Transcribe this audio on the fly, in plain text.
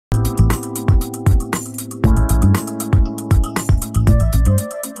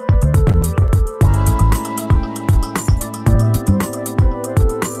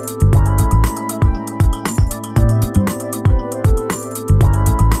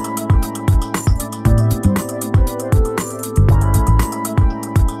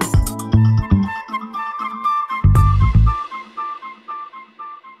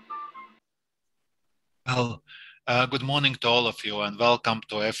Good morning to all of you and welcome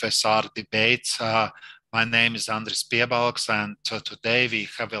to FSR debates. My name is Andris Piebalgs, and today we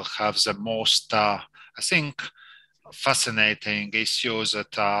will have the most, I think, fascinating issues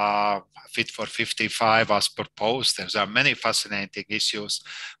that are fit for 55 as proposed. There are many fascinating issues,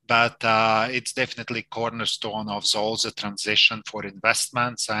 but it's definitely cornerstone of all the transition for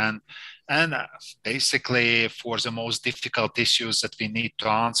investments and basically for the most difficult issues that we need to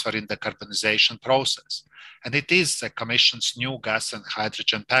answer in the decarbonization process. And it is the Commission's new gas and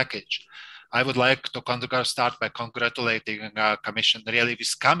hydrogen package. I would like to start by congratulating the Commission really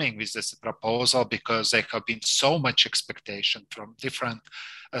with coming with this proposal, because there have been so much expectation from different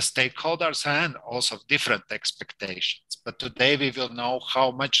stakeholders and also different expectations. But today we will know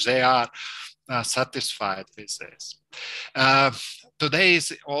how much they are satisfied with this. Today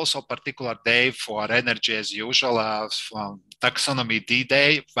is also a particular day for energy as usual, taxonomy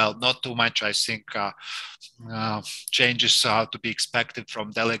D-Day. Well, not too much, I think, changes are to be expected from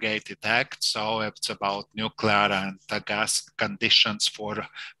delegated acts. So it's about nuclear and gas conditions for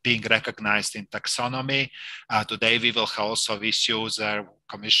being recognized in taxonomy. Today we will also issues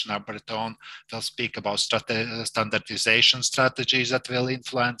Commissioner Breton will speak about standardization strategies that will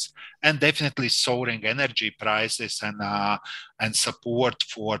influence, and definitely soaring energy prices and support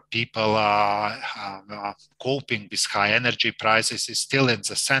for people coping with high energy prices is still in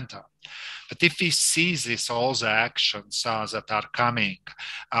the center. But if we see this, all the actions that are coming,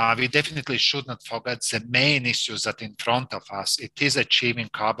 we definitely should not forget the main issues that in front of us. It is achieving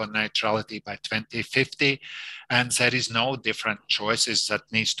carbon neutrality by 2050, and there is no different choices that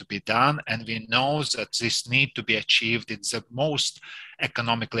needs to be done. And we know that this need to be achieved in the most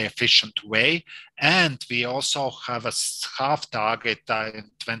economically efficient way. And we also have a half target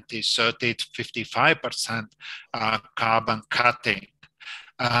in 2030 to 55% carbon cutting.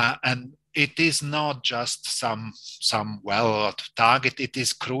 And it is not just some target, it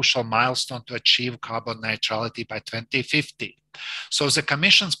is crucial milestone to achieve carbon neutrality by 2050. So the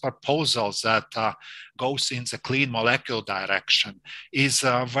Commission's proposals that goes in the clean molecule direction is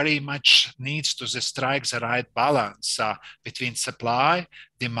very much needs to strike the right balance between supply,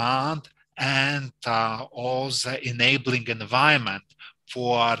 demand, and all the enabling environment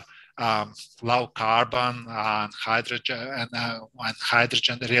for low carbon and hydrogen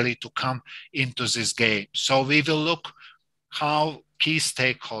really to come into this game. So we will look how key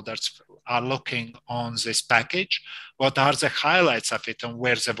stakeholders are looking on this package, what are the highlights of it and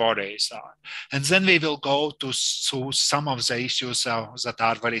where the worries are. And then we will go to some of the issues that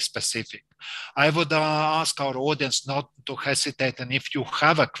are very specific. I would ask our audience not to hesitate, and if you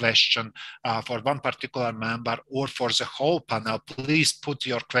have a question for one particular member or for the whole panel, please put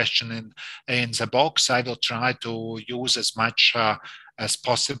your question in the box. I will try to use as much as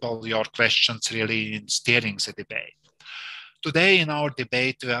possible your questions really in steering the debate. Today in our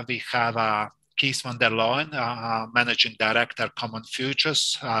debate, we have Kees van der Leun, Managing Director, Common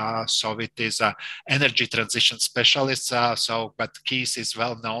Futures. So it is an energy transition specialist, but Kees is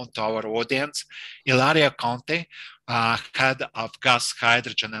well known to our audience. Ilaria Conti, Head of Gas,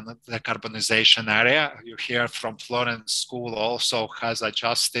 Hydrogen and Decarbonization area. You hear from Florence School also has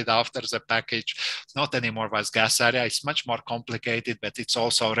adjusted after the package, not anymore was gas area. It's much more complicated, but it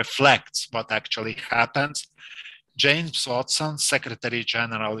also reflects what actually happens. James Watson, Secretary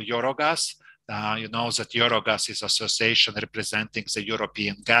General, Eurogas. You know that Eurogas is an association representing the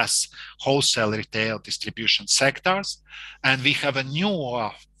European gas wholesale, retail, distribution sectors. And we have a new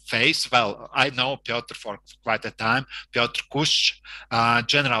face. Well, I know Piotr for quite a time. Piotr Kuś,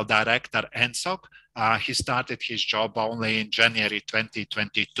 General Director, ENTSOG. He started his job only in January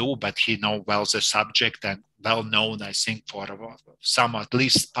 2022, but he knows well the subject and well known, I think, for some, at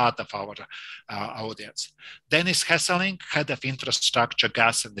least part of our audience. Dennis Hesseling, Head of Infrastructure,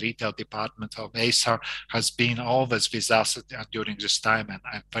 Gas and Retail Department of ACER, has been always with us during this time, and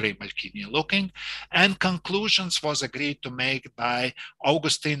I'm very much keenly looking. And conclusions was agreed to make by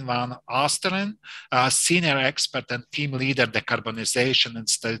Augustijn van Haasteren, Senior Expert and Team Leader, Decarbonization and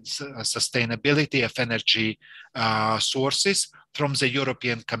Sustainability of Energy Sources from the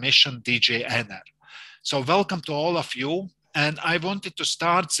European Commission, DG ENER. So welcome to all of you. And I wanted to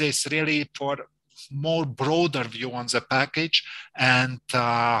start this really for more broader view on the package and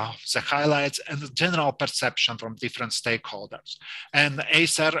the highlights and the general perception from different stakeholders. And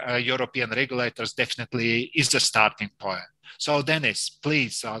ACER, European regulators, definitely is the starting point. So Dennis,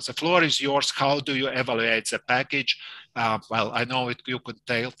 please, the floor is yours. How do you evaluate the package? Well, I know you could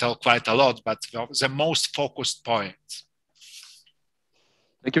tell quite a lot, but the most focused points.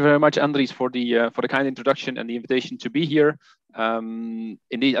 Thank you very much, Andries, for the kind introduction and the invitation to be here.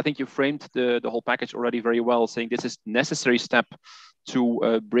 Indeed, I think you framed the whole package already very well, saying this is necessary step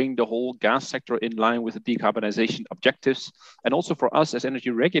to bring the whole gas sector in line with the decarbonization objectives, and also for us as energy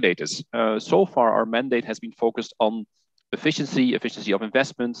regulators. So far, our mandate has been focused on efficiency of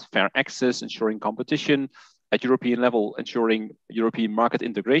investments, fair access, ensuring competition at European level, ensuring European market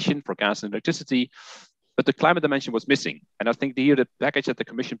integration for gas and electricity. But the climate dimension was missing. And I think the package that the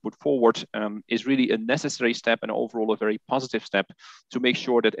Commission put forward is really a necessary step and overall a very positive step to make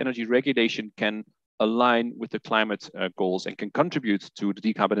sure that energy regulation can align with the climate goals and can contribute to the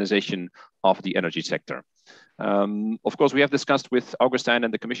decarbonization of the energy sector. Of course, we have discussed with Augustijn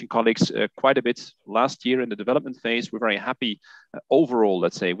and the Commission colleagues quite a bit last year in the development phase. We're very happy overall,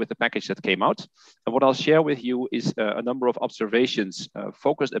 let's say, with the package that came out. And what I'll share with you is a number of observations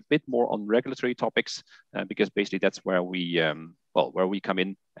focused a bit more on regulatory topics, because basically that's where we, where we come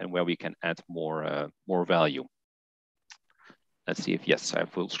in and where we can add more value. Let's see if, yes, I have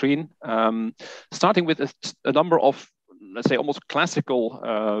full screen. Starting with a number of, let's say, almost classical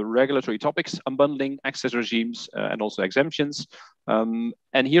regulatory topics: unbundling, access regimes, and also exemptions. And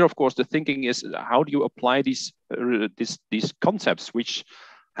here, of course, the thinking is how do you apply these concepts, which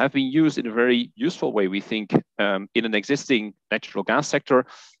have been used in a very useful way, we think, in an existing natural gas sector,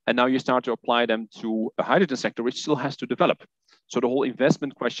 and now you start to apply them to a hydrogen sector, which still has to develop. So the whole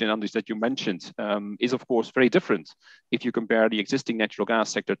investment question, Andries, that you mentioned, is of course very different if you compare the existing natural gas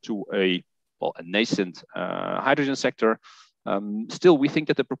sector to a nascent hydrogen sector. Still, we think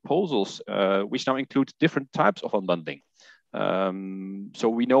that the proposals, which now include different types of unbundling. So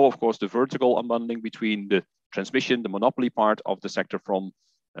we know, of course, the vertical unbundling between the transmission, the monopoly part of the sector from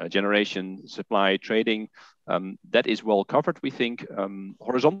generation, supply, trading, that is well covered, we think.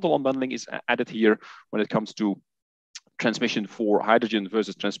 Horizontal unbundling is added here when it comes to transmission for hydrogen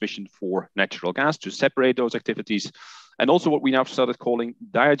versus transmission for natural gas, to separate those activities. And also what we now started calling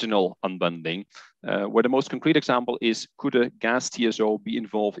diagonal unbundling, where the most concrete example is, could a gas TSO be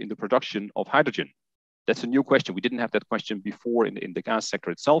involved in the production of hydrogen? That's a new question. We didn't have that question before in the gas sector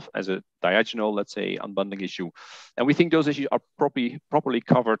itself as a diagonal, let's say, unbundling issue. And we think those issues are properly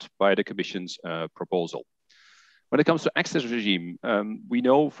covered by the Commission's proposal. When it comes to access regime, we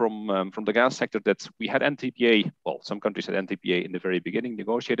know from the gas sector that we had NTPA, well, some countries had NTPA in the very beginning,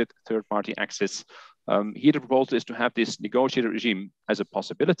 negotiated third-party access. Here the proposal is to have this negotiated regime as a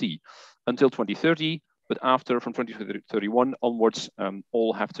possibility until 2030, but after, from 2031 onwards,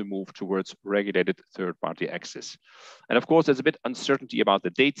 all have to move towards regulated third-party access. And of course, there's a bit uncertainty about the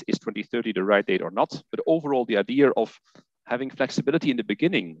date. Is 2030 the right date or not? But overall, the idea of having flexibility in the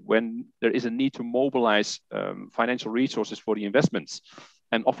beginning when there is a need to mobilize financial resources for the investments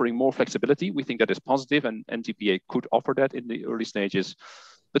and offering more flexibility, we think that is positive, and NTPA could offer that in the early stages.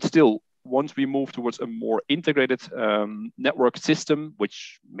 But still, once we move towards a more integrated network system,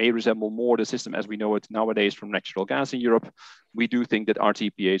 which may resemble more the system as we know it nowadays from natural gas in Europe, we do think that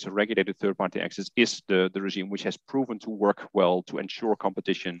RTPA, so regulated third-party access, is the regime which has proven to work well to ensure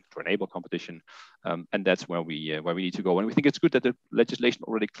competition, to enable competition, and that's where we need to go. And we think it's good that the legislation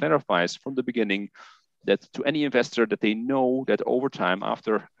already clarifies from the beginning that to any investor that they know that over time,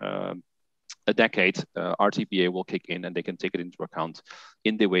 after a decade, RTPA will kick in and they can take it into account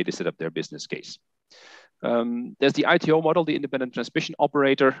in the way they set up their business case. There's the ITO model, the independent transmission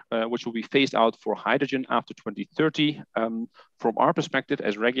operator, which will be phased out for hydrogen after 2030. From our perspective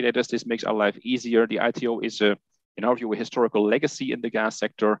as regulators, this makes our life easier. The ITO is, in our view, a historical legacy in the gas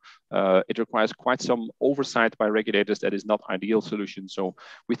sector. It requires quite some oversight by regulators. That is not ideal solution. So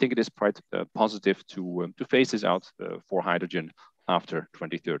we think it is quite positive to phase this out for hydrogen after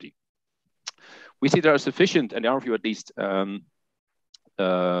 2030. We see there are sufficient, in our view at least,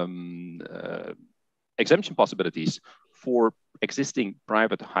 exemption possibilities for existing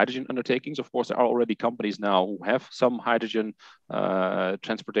private hydrogen undertakings. Of course, there are already companies now who have some hydrogen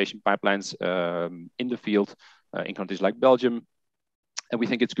transportation pipelines in the field in countries like Belgium. And we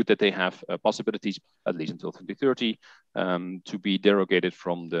think it's good that they have possibilities, at least until 2030, to be derogated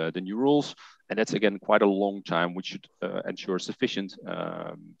from the new rules. And that's, again, quite a long time, which should ensure sufficient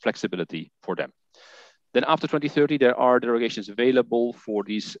flexibility for them. Then after 2030, there are derogations available for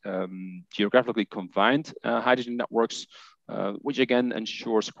these geographically confined hydrogen networks, which again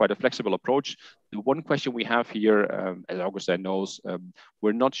ensures quite a flexible approach. The one question we have here, as Augustijn knows,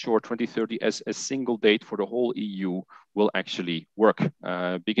 we're not sure 2030 as a single date for the whole EU will actually work.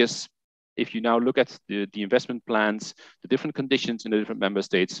 Because if you now look at the investment plans, the different conditions in the different member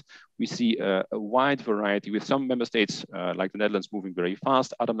states, we see a wide variety with some member states like the Netherlands moving very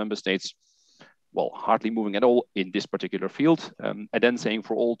fast, other member states well, hardly moving at all in this particular field. And then saying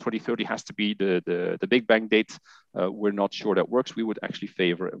for all 2030 has to be the Big Bang date. We're not sure that works. We would actually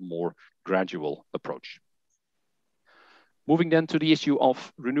favor a more gradual approach. Moving then to the issue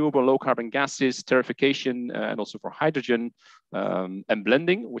of renewable low carbon gases, tariffication, and also for hydrogen and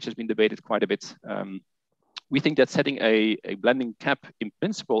blending, which has been debated quite a bit. We think that setting a blending cap in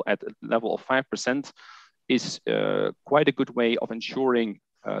principle at a level of 5% is quite a good way of ensuring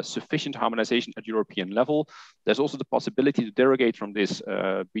sufficient harmonization at European level. There's also the possibility to derogate from this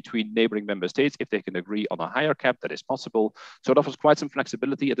between neighboring member states if they can agree on a higher cap. That is possible. So it offers quite some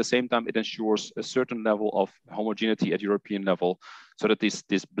flexibility. At the same time, it ensures a certain level of homogeneity at European level, so that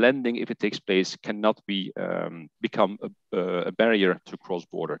this blending, if it takes place, cannot be become a barrier to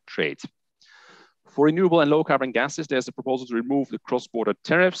cross-border trade. For renewable and low carbon gases, there's a proposal to remove the cross-border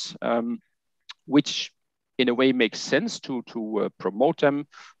tariffs, which in a way makes sense to promote them.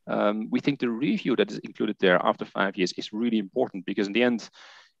 We think the review that is included there after 5 years is really important, because in the end,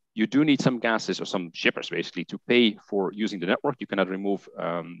 you do need some gases or some shippers basically to pay for using the network. You cannot remove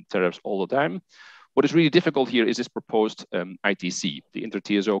tariffs all the time. What is really difficult here is this proposed ITC, the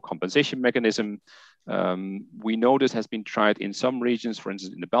inter-TSO compensation mechanism. We know this has been tried in some regions. For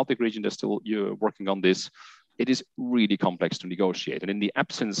instance, in the Baltic region, they're still working on this. It is really complex to negotiate. And in the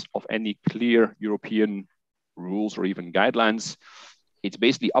absence of any clear European rules or even guidelines, it's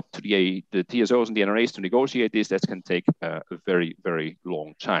basically up to the TSOs and the NRAs to negotiate this. That can take a very, very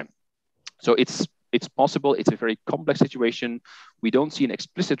long time. So it's possible. It's a very complex situation. We don't see an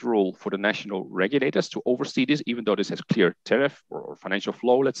explicit rule for the national regulators to oversee this, even though this has clear tariff or financial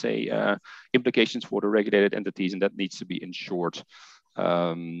flow, let's say, implications for the regulated entities, and that needs to be ensured.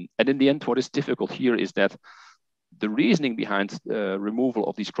 And in the end, what is difficult here is that the reasoning behind removal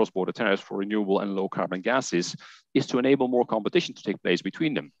of these cross-border tariffs for renewable and low carbon gases is to enable more competition to take place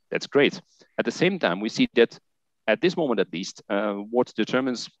between them. That's great. At the same time, we see that at this moment, at least, what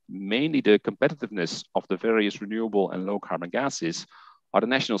determines mainly the competitiveness of the various renewable and low carbon gases are the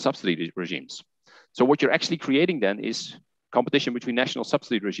national subsidy regimes. So what you're actually creating then is competition between national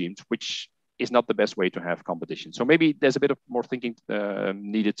subsidy regimes, which is not the best way to have competition. So maybe there's a bit of more thinking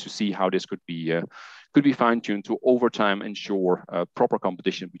needed to see how this could be fine-tuned to over time ensure proper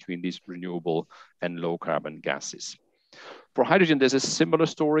competition between these renewable and low carbon gases. For hydrogen, there's a similar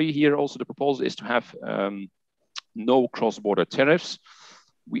story here. Also, the proposal is to have no cross-border tariffs.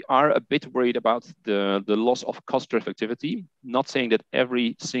 We are a bit worried about the loss of cost reflectivity. Not saying that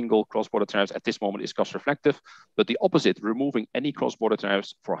every single cross-border tariff at this moment is cost reflective, but the opposite, removing any cross-border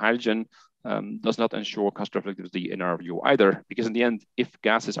tariffs for hydrogen does not ensure cost reflectivity in our view either, because in the end, if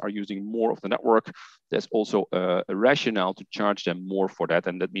gases are using more of the network, there's also a rationale to charge them more for that.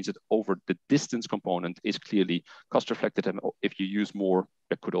 And that means that over the distance component is clearly cost reflected. And if you use more,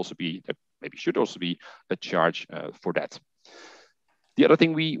 there could also be, maybe should also be a charge for that. The other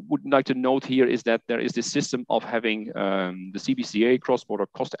thing we would like to note here is that there is this system of having the CBCA cross-border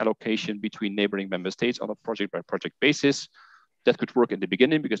cost allocation between neighboring member states on a project-by-project basis. That could work in the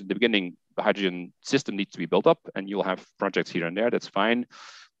beginning, because in the beginning, the hydrogen system needs to be built up and you'll have projects here and there. That's fine.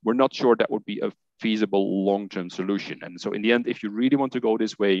 We're not sure that would be a feasible long-term solution. And so in the end, if you really want to go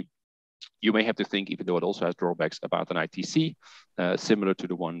this way, you may have to think, even though it also has drawbacks, about an ITC, similar to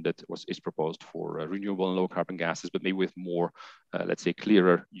the one that is proposed for renewable and low carbon gases, but maybe with more, let's say,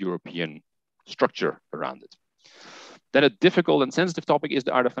 clearer European structure around it. Then a difficult and sensitive topic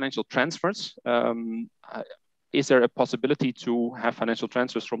are the financial transfers. Is there a possibility to have financial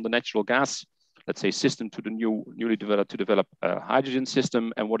transfers from the natural gas, let's say, system to the newly develop hydrogen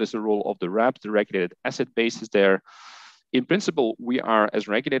system? And what is the role of the RAB, the regulated asset bases there? In principle, we are, as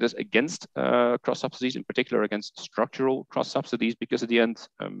regulators, against cross subsidies, in particular against structural cross subsidies, because at the end,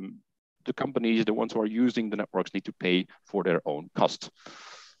 the companies, the ones who are using the networks, need to pay for their own cost.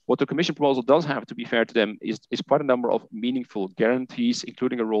 What the Commission proposal does have, to be fair to them, is quite a number of meaningful guarantees,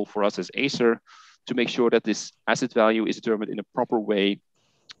 including a role for us as ACER, to make sure that this asset value is determined in a proper way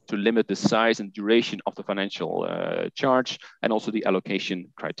to limit the size and duration of the financial charge, and also the allocation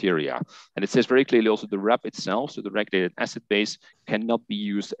criteria. And it says very clearly also the RAB itself, so the regulated asset base, cannot be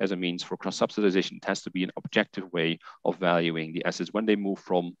used as a means for cross-subsidization. It has to be an objective way of valuing the assets when they move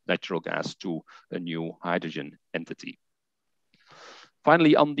from natural gas to a new hydrogen entity.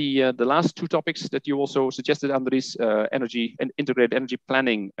 Finally, on the last two topics that you also suggested, Andries, energy and integrated energy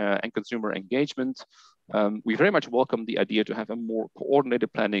planning and consumer engagement, we very much welcome the idea to have a more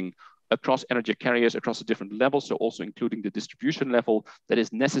coordinated planning across energy carriers, across the different levels, so also including the distribution level that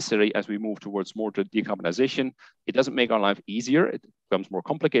is necessary as we move towards more to decarbonization. It doesn't make our life easier, it becomes more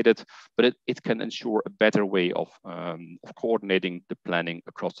complicated, but it can ensure a better way of coordinating the planning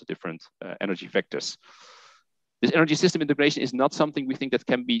across the different energy vectors. This energy system integration is not something we think that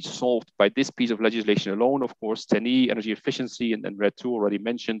can be solved by this piece of legislation alone. Of course, TENI, energy efficiency, and RED II already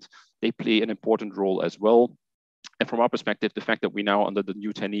mentioned, they play an important role as well. And from our perspective, the fact that we now under the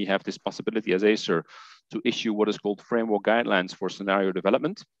new TENI have this possibility as ACER to issue what is called framework guidelines for scenario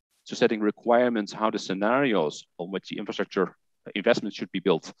development, so setting requirements how the scenarios on which the infrastructure investments should be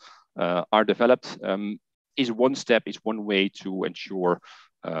built are developed, is one step, is one way to ensure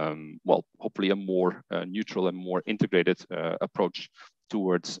well, hopefully a more neutral and more integrated approach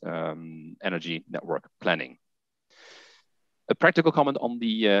towards energy network planning. A practical comment on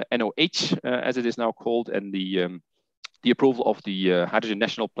the NOH, as it is now called, and the approval of the hydrogen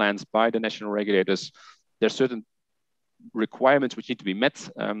national plans by the national regulators. There are certain requirements which need to be met.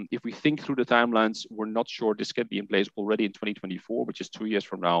 If we think through the timelines, we're not sure this can be in place already in 2024, which is 2 years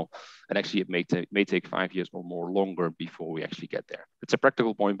from now. And actually it may take 5 years or more longer before we actually get there. It's a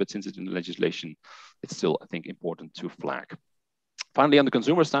practical point, but since it's in the legislation, it's still, I think, important to flag. Finally, on the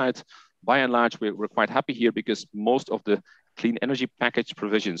consumer side, by and large, we're quite happy here because most of the clean energy package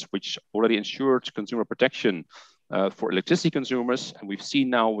provisions, which already ensured consumer protection for electricity consumers, and we've seen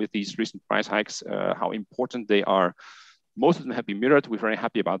now with these recent price hikes how important they are. Most of them have been mirrored. We're very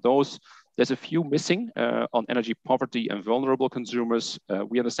happy about those. There's a few missing on energy poverty and vulnerable consumers.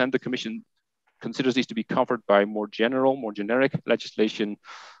 We understand the Commission considers these to be covered by more generic legislation.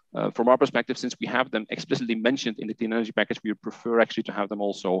 From our perspective, since we have them explicitly mentioned in the clean energy package, we would prefer actually to have them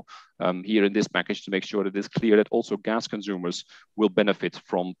also here in this package to make sure that it's clear that also gas consumers will benefit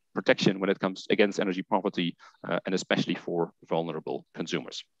from protection when it comes against energy poverty and especially for vulnerable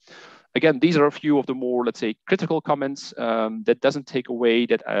consumers. Again, these are a few of the more, let's say, critical comments. That doesn't take away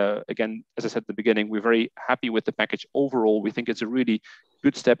that, again, as I said at the beginning, we're very happy with the package overall. We think it's a really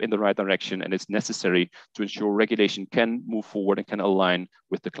good step in the right direction, and it's necessary to ensure regulation can move forward and can align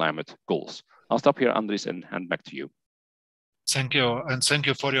with the climate goals. I'll stop here, Andries, and hand back to you. Thank you, and thank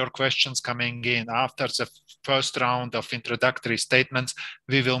you for your questions coming in. After the first round of introductory statements,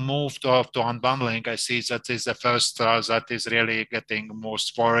 we will move to unbundling. I see that is the first that is really getting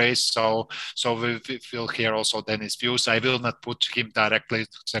most worries. So we will hear also Dennis' views. I will not put him directly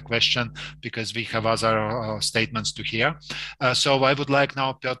to the question because we have other statements to hear. So I would like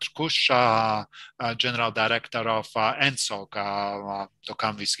now Piotr Kuś, General Director of ENTSOG, to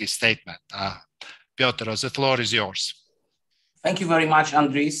come with his statement. Piotr, the floor is yours. Thank you very much,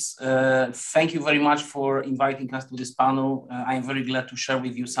 Andries. Thank you very much for inviting us to this panel. I am very glad to share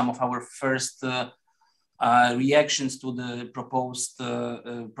with you some of our first reactions to the proposed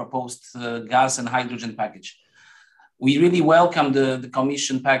gas and hydrogen package. We really welcome the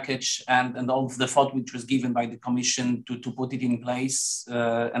Commission package and all of the thought which was given by the Commission to put it in place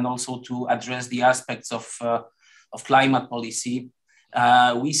and also to address the aspects of climate policy.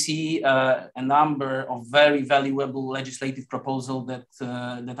 We see a number of very valuable legislative proposals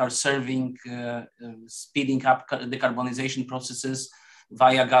that are serving speeding up decarbonization processes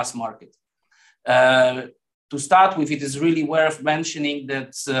via gas market. To start with, it is really worth mentioning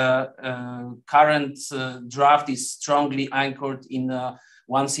that current draft is strongly anchored in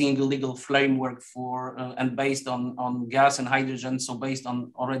one single legal framework for and based on gas and hydrogen, so based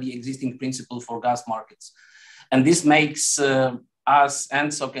on already existing principle for gas markets. And this makes us,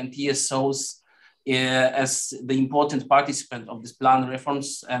 ENTSOG and TSOs, as the important participant of this plan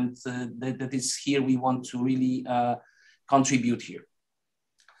reforms, and that is here we want to really contribute here.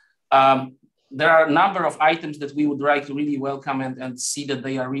 There are a number of items that we would like to really welcome and see that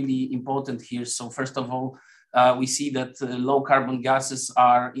they are really important here. So first of all, we see that low carbon gases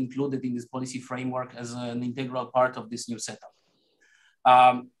are included in this policy framework as an integral part of this new setup.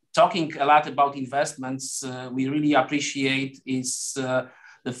 Talking a lot about investments, we really appreciate is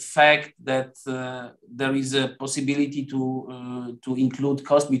the fact that there is a possibility to include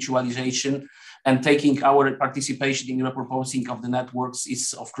cost mutualization, and taking our participation in the proposing of the networks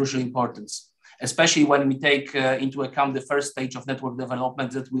is of crucial importance, especially when we take into account the first stage of network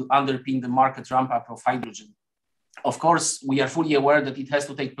development that will underpin the market ramp up of hydrogen. Of course, we are fully aware that it has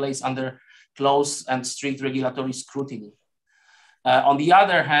to take place under close and strict regulatory scrutiny. On the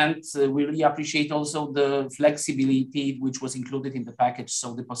other hand, we really appreciate also the flexibility which was included in the package.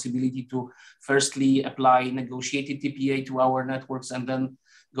 So the possibility to firstly apply negotiated TPA to our networks and then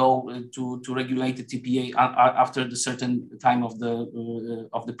go to regulated TPA after the certain time of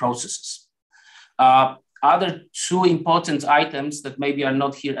the processes. Other two important items that maybe are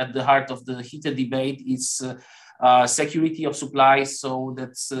not here at the heart of the heated debate is security of supply. So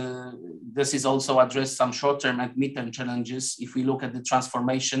that's, this is also addressed some short-term and mid-term challenges. If we look at the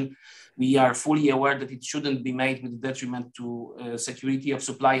transformation, we are fully aware that it shouldn't be made with detriment to security of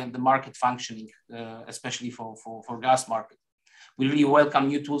supply and the market functioning, especially for gas market. We really welcome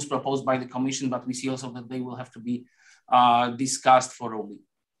new tools proposed by the Commission, but we see also that they will have to be discussed thoroughly.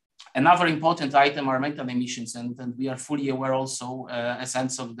 Another important item are methane emissions, and we are fully aware also as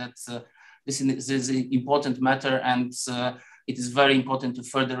ENTSOG that this is an important matter, and it is very important to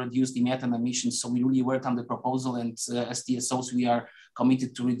further reduce the methane emissions. So we really work on the proposal, and as TSOs, we are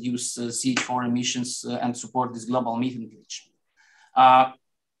committed to reduce CH4 emissions and support this global methane pledge.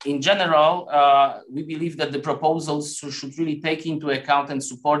 In general, we believe that the proposals should really take into account and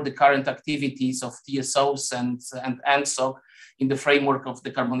support the current activities of TSOs and ENTSOG in the framework of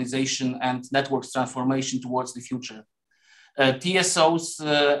decarbonization and networks transformation towards the future. TSOs,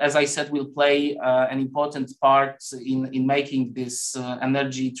 as I said, will play an important part in making this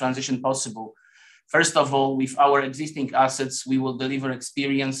energy transition possible. First of all, with our existing assets, we will deliver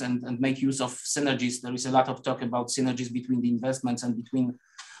experience and make use of synergies. There is a lot of talk about synergies between the investments and between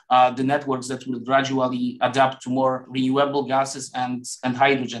the networks that will gradually adapt to more renewable gases and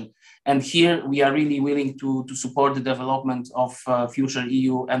hydrogen. And here we are really willing to support the development of future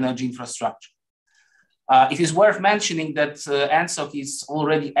EU energy infrastructure. It is worth mentioning that ENTSOG is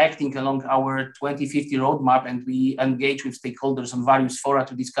already acting along our 2050 roadmap, and we engage with stakeholders on various fora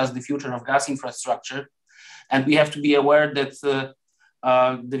to discuss the future of gas infrastructure. And we have to be aware that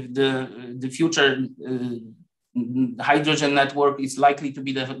the future hydrogen network is likely to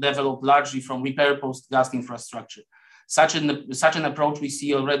be developed largely from repurposed gas infrastructure. Such an approach we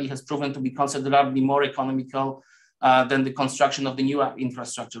see already has proven to be considerably more economical than the construction of the new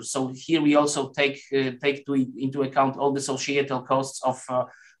infrastructure. So here we also take into account all the societal costs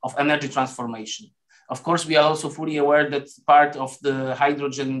of energy transformation. Of course, we are also fully aware that part of the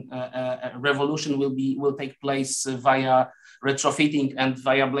hydrogen revolution will take place via retrofitting and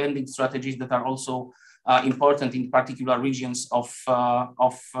via blending strategies that are also important in particular regions of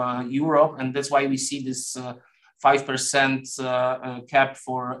Europe, and that's why we see this 5% cap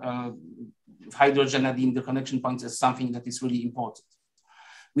for hydrogen at the interconnection points as something that is really important.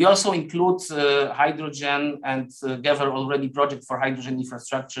 We also include hydrogen and gather already project for hydrogen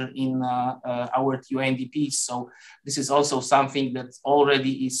infrastructure in our TUNDPs. So this is also something that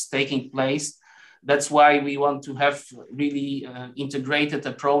already is taking place. That's why we want to have really integrated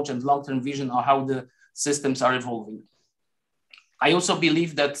approach and long-term vision on how the systems are evolving. I also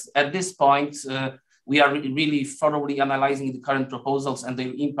believe that at this point, we are really thoroughly analyzing the current proposals and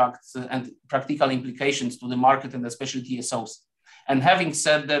their impact and practical implications to the market and especially TSOs. And having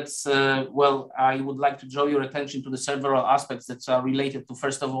said that, well, I would like to draw your attention to the several aspects that are related to,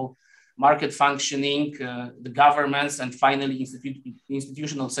 first of all, market functioning, the governance, and finally,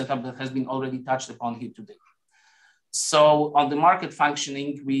 institutional setup that has been already touched upon here today. So on the market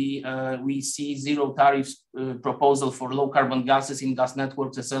functioning, we see zero tariffs proposal for low carbon gases in gas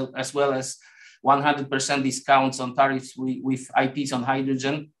networks, as well as 100% discounts on tariffs with IPs on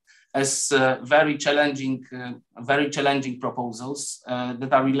hydrogen, as very challenging proposals that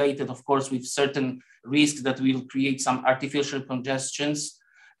are related, of course, with certain risks that will create some artificial congestions,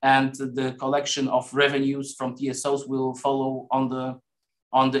 and the collection of revenues from TSOs will follow on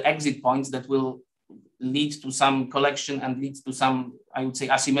the exit points that will lead to some collection and leads to some, I would say,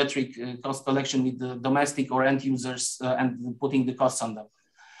 asymmetric cost collection with the domestic or end users and putting the costs on them.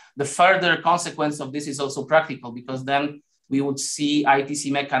 The further consequence of this is also practical, because then we would see ITC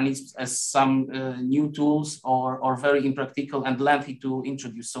mechanisms as some new tools or very impractical and lengthy to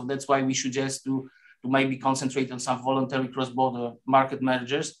introduce. So that's why we suggest to maybe concentrate on some voluntary cross-border market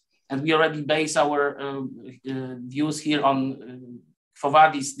mergers. And we already base our views here on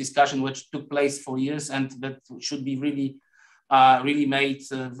FOVADI's discussion, which took place for years, and that should be really made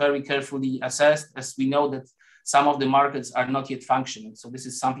very carefully assessed, as we know that some of the markets are not yet functioning. So this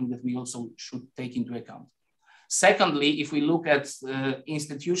is something that we also should take into account. Secondly, if we look at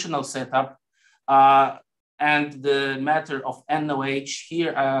institutional setup and the matter of NOH,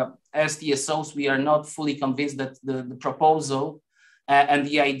 here as TSOs, we are not fully convinced that the proposal and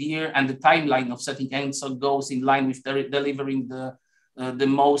the idea and the timeline of setting ENTSOG goes in line with delivering the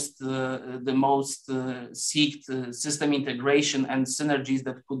most seeked system integration and synergies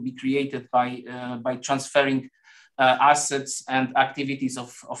that could be created by transferring assets and activities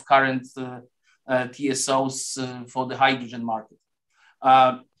of current TSOs for the hydrogen market.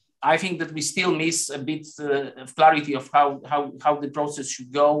 I think that we still miss a bit of clarity of how the process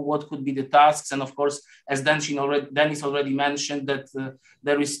should go, what could be the tasks. And of course, as Dennis already mentioned, that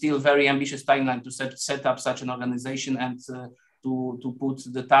there is still very ambitious timeline to set up such an organization and to put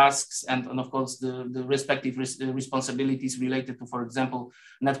the tasks and of course the respective responsibilities related to, for example,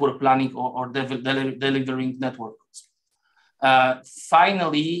 network planning or delivering networks.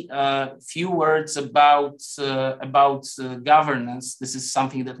 Finally, few words about governance. This is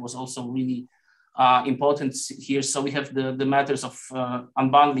something that was also really important here. So we have the matters of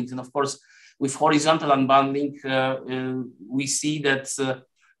unbundling, and of course, with horizontal unbundling, we see that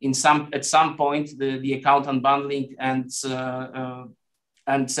at some point the account unbundling and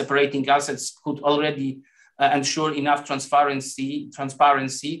separating assets could already ensure enough transparency.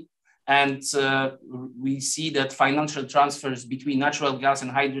 And we see that financial transfers between natural gas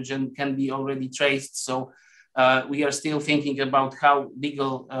and hydrogen can be already traced. So we are still thinking about how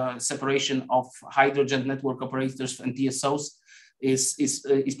legal separation of hydrogen network operators and TSOs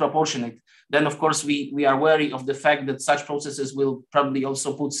is proportionate. Then, of course, we are wary of the fact that such processes will probably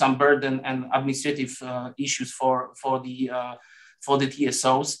also put some burden and administrative issues for the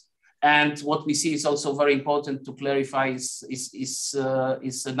TSOs. And what we see is also very important to clarify is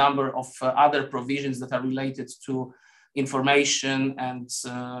a number of other provisions that are related to information and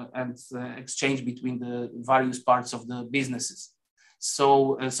exchange between the various parts of the businesses.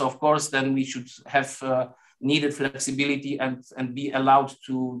 So of course, then we should have needed flexibility and be allowed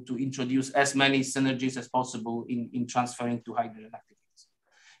to introduce as many synergies as possible in transferring to hydrogen activities.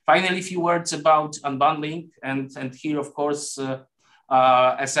 Finally, a few words about unbundling, and here, of course,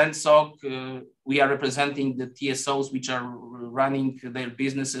 as ENTSOG, we are representing the TSOs which are running their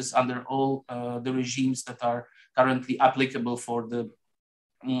businesses under all the regimes that are currently applicable for the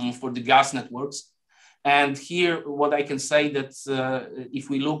gas networks. And here, what I can say that if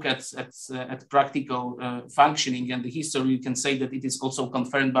we look at practical functioning and the history, you can say that it is also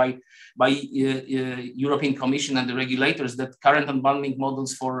confirmed by European Commission and the regulators that current unbundling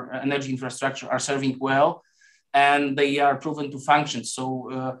models for energy infrastructure are serving well, and they are proven to function.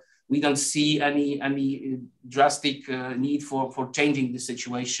 So we don't see any drastic need for changing the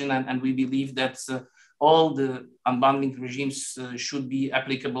situation, and we believe that all the unbundling regimes should be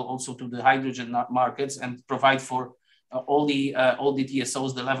applicable also to the hydrogen markets and provide for all the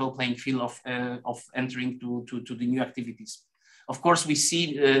TSOs the level playing field of entering to the new activities. Of course, we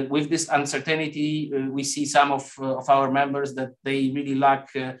see with this uncertainty, we see some of our members that they really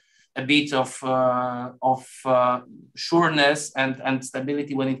lack a bit of sureness and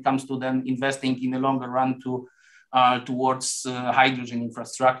stability when it comes to them investing in the longer run towards hydrogen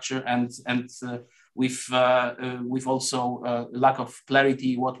infrastructure and with also lack of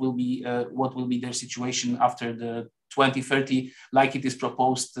clarity what will be their situation after the 2030, like it is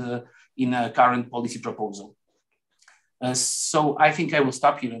proposed in a current policy proposal. So I think I will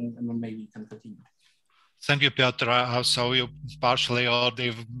stop here and maybe you can continue. Thank you, Piotr. So you partially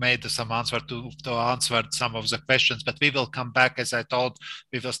already made some answer to answer some of the questions, but we will come back. As I told,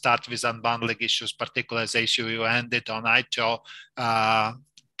 we will start with unbundling issues, particularly the issue you ended on ITO.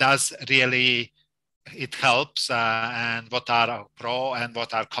 Does really it helps, and what are pro and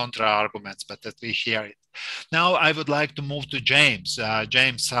what are contra arguments, but that we hear it. Now I would like to move to James.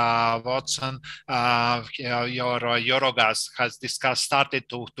 James Watson, your Eurogas has started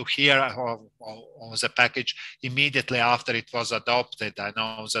to hear on the package immediately after it was adopted. I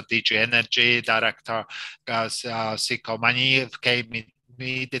know the DG Energy Director, Siko Mani, came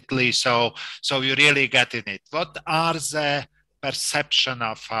immediately. So you're really getting it. What are the perception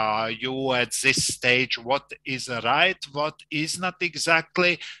of you at this stage? What is right, what is not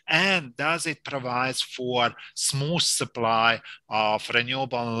exactly, and does it provide for smooth supply of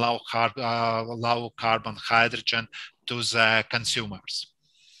renewable and low carbon hydrogen to the consumers?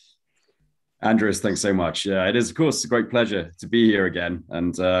 Andres, thanks so much. Yeah, it is, of course, a great pleasure to be here again,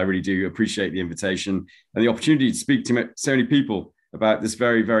 and I really do appreciate the invitation and the opportunity to speak to so many people about this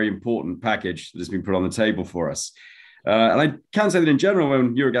very, very important package that has been put on the table for us. And I can say that in general,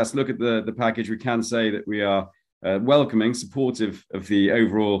 when Eurogas look at the package, we can say that we are welcoming, supportive of the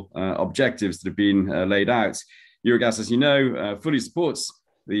overall objectives that have been laid out. Eurogas, as you know, fully supports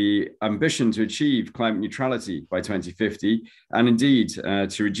the ambition to achieve climate neutrality by 2050, and indeed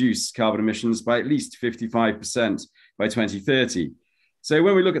to reduce carbon emissions by at least 55% by 2030. So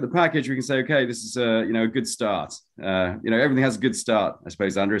when we look at the package, we can say, okay, this is a good start. Everything has a good start, I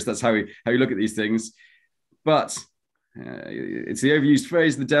suppose, Andres. That's how you look at these things. But it's the overused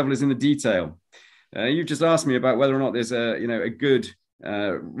phrase, the devil is in the detail. You've just asked me about whether or not there's a good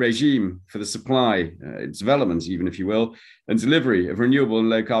regime for the supply, development, even if you will, and delivery of renewable and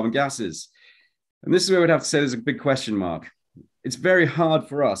low carbon gases. And this is where we'd have to say there's a big question mark. It's very hard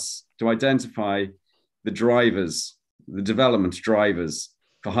for us to identify the drivers, the development drivers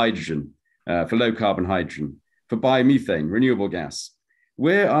for hydrogen, for low carbon hydrogen, for biomethane, renewable gas.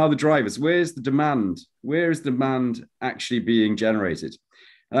 Where are the drivers? Where's the demand? Where is demand actually being generated?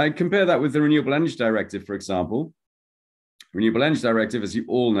 And I compare that with the Renewable Energy Directive, for example. Renewable Energy Directive, as you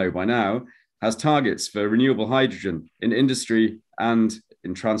all know by now, has targets for renewable hydrogen in industry and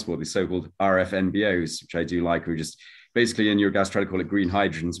in transport, the so-called RFNBOs, which I do like. We just basically in Eurogas try to call it green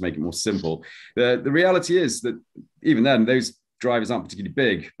hydrogen to make it more simple. The reality is that even then, those drivers aren't particularly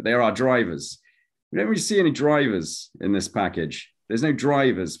big, but they are our drivers. We don't really see any drivers in this package. There's no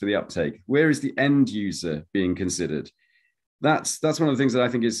drivers for the uptake. Where is the end user being considered? That's one of the things that I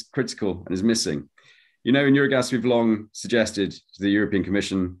think is critical and is missing. You know, in Eurogas, we've long suggested to the European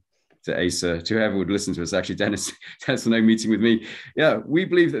Commission, to ACER, to whoever would listen to us, actually, Dennis will know meeting with me. Yeah, we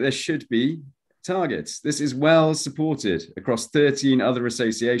believe that there should be targets. This is well supported across 13 other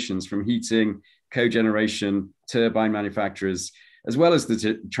associations, from heating, cogeneration, turbine manufacturers, as well as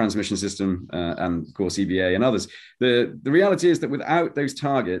the transmission system and, of course, EBA and others. The reality is that without those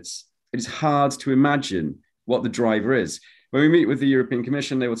targets, it is hard to imagine what the driver is. When we meet with the European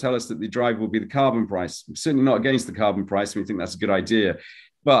Commission, they will tell us that the driver will be the carbon price. I'm certainly not against the carbon price. We think that's a good idea.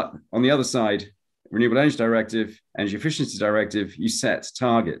 But on the other side, Renewable Energy Directive, Energy Efficiency Directive, you set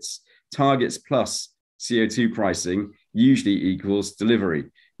targets. Targets plus CO2 pricing usually equals delivery.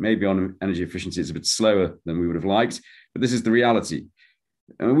 Maybe on energy efficiency, it's a bit slower than we would have liked, but this is the reality.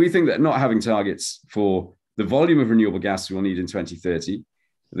 And we think that not having targets for the volume of renewable gas we will need in 2030,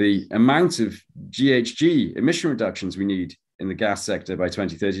 the amount of GHG emission reductions we need in the gas sector by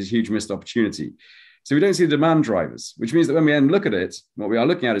 2030 is a huge missed opportunity. So we don't see the demand drivers, which means that when we look at it, what we are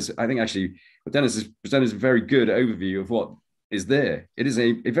looking at is, I think actually what Dennis has presented is a very good overview of what is there. It is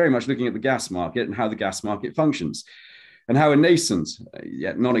a very much looking at the gas market and how the gas market functions, and how a nascent,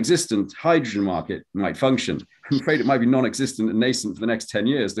 yet non-existent hydrogen market might function. I'm afraid it might be non-existent and nascent for the next 10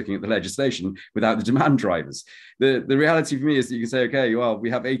 years, looking at the legislation without the demand drivers. The reality for me is that you can say, okay, well,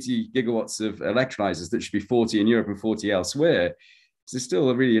 we have 80 gigawatts of electrolyzers that should be 40 in Europe and 40 elsewhere. So there's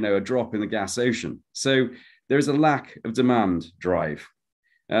still really, a drop in the gas ocean. So there is a lack of demand drive.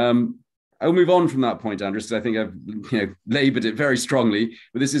 I'll move on from that point, Andreas, because I think I've labored it very strongly,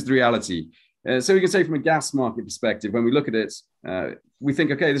 but this is the reality. So we can say from a gas market perspective, when we look at it, we think,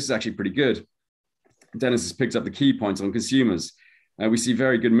 okay, this is actually pretty good. Dennis has picked up the key points on consumers. We see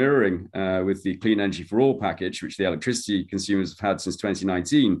very good mirroring with the Clean Energy for All package, which the electricity consumers have had since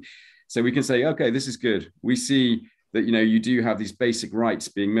 2019. So we can say, okay, this is good. We see that, you do have these basic rights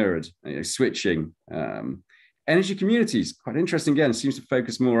being mirrored, switching. Energy communities, quite interesting again, seems to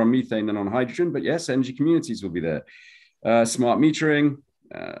focus more on methane than on hydrogen, but yes, energy communities will be there. Smart metering,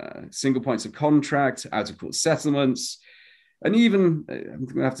 single points of contract, out-of-court settlements, and even, I'm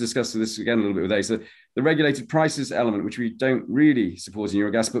going to have to discuss this again a little bit with ACER, the regulated prices element, which we don't really support in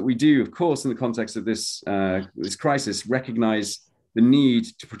Eurogas, but we do, of course, in the context of this crisis, recognize the need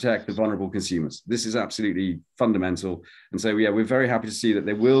to protect the vulnerable consumers. This is absolutely fundamental. And so, we're very happy to see that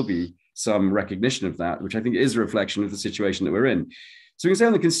there will be some recognition of that, which I think is a reflection of the situation that we're in. So we can say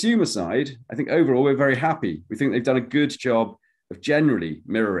on the consumer side, I think overall we're very happy. We think they've done a good job of generally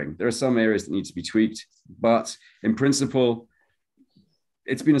mirroring. There are some areas that need to be tweaked, but in principle,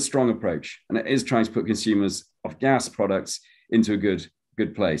 it's been a strong approach, and it is trying to put consumers of gas products into a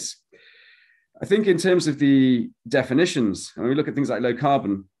good place. I think in terms of the definitions, when we look at things like low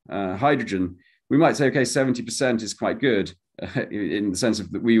carbon hydrogen, we might say, okay, 70% is quite good in the sense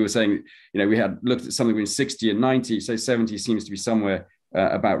of that we were saying, we had looked at something between 60 and 90, so 70 seems to be somewhere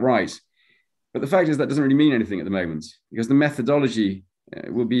about right. But the fact is that doesn't really mean anything at the moment, because the methodology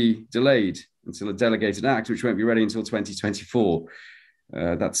will be delayed until a delegated act, which won't be ready until 2024.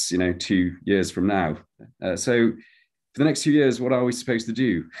 That's 2 years from now. So for the next 2 years, what are we supposed to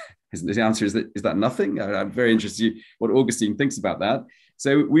do? The answer is that nothing? I'm very interested in what Augustijn thinks about that.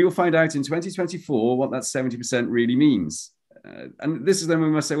 So we will find out in 2024 what that 70% really means. And this is then we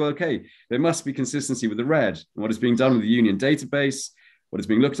must say, well, okay, there must be consistency with the red, and what is being done with the union database, what is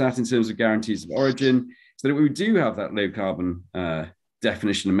being looked at in terms of guarantees of origin, so that we do have that low carbon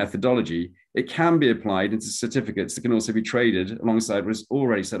definition and methodology. It can be applied into certificates that can also be traded alongside what is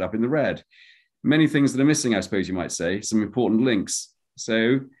already set up in the red. Many things that are missing, I suppose you might say, some important links.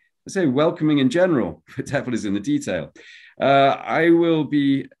 So I say welcoming in general, but devil is in the detail. I will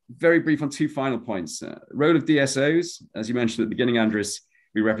be very brief on two final points. Role of DSOs, as you mentioned at the beginning, Andres,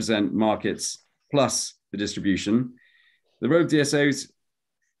 we represent markets plus the distribution. The role of DSOs,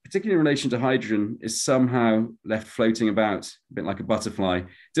 particularly in relation to hydrogen, is somehow left floating about, a bit like a butterfly,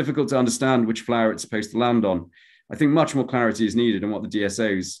 difficult to understand which flower it's supposed to land on. I think much more clarity is needed on what the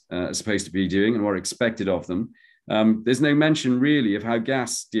DSOs are supposed to be doing and what are expected of them. There's no mention really of how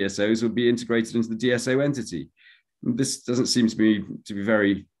gas DSOs will be integrated into the DSO entity. This doesn't seem to be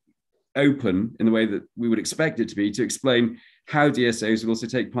very open in the way that we would expect it to be, to explain how DSOs will also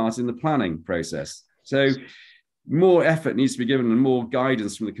take part in the planning process. So more effort needs to be given and more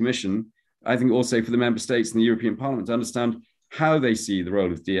guidance from the Commission, I think also for the Member States and the European Parliament to understand how they see the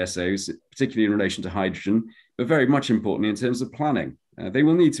role of DSOs, particularly in relation to hydrogen, but very much importantly in terms of planning. They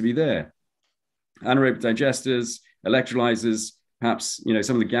will need to be there. Anaerobic digesters, electrolyzers, perhaps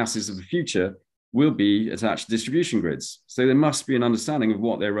some of the gases of the future will be attached to distribution grids. So there must be an understanding of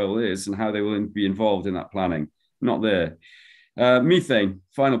what their role is and how they will be involved in that planning. Not there. Methane,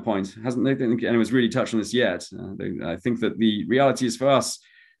 final point. I don't think anyone's really touched on this yet. I think that the reality is for us,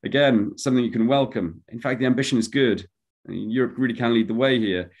 again, something you can welcome. In fact, the ambition is good. Europe really can lead the way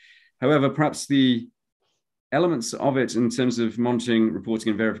here. However, perhaps the elements of it in terms of monitoring, reporting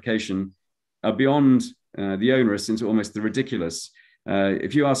and verification are beyond the onerous into almost the ridiculous.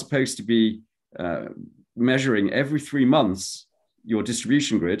 If you are supposed to be measuring every 3 months your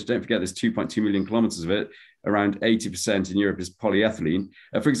distribution grid, don't forget there's 2.2 million kilometers of it, around 80% in Europe is polyethylene.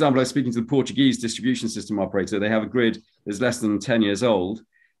 For example, I was speaking to the Portuguese distribution system operator. They have a grid that's less than 10 years old,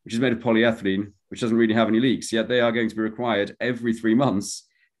 which is made of polyethylene, which doesn't really have any leaks, yet they are going to be required every 3 months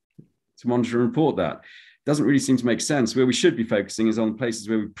to monitor and report that. Doesn't really seem to make sense. Where we should be focusing is on places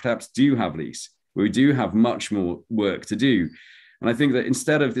where we perhaps do have leaks, where we do have much more work to do. And I think that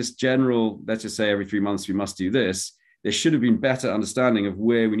instead of this general, let's just say every 3 months we must do this, there should have been better understanding of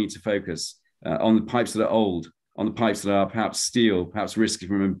where we need to focus on the pipes that are old, on the pipes that are perhaps steel, perhaps risky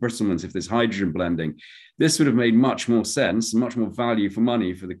from embrittlement if there's hydrogen blending. This would have made much more sense and much more value for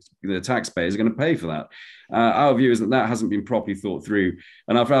money for the taxpayers are going to pay for that. Our view is that that hasn't been properly thought through.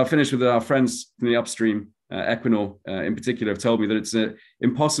 And I'll finish with our friends from the upstream, Equinor in particular, have told me that it's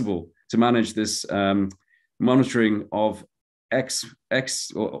impossible to manage this monitoring of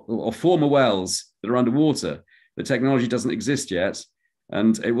or former wells that are underwater. The technology doesn't exist yet,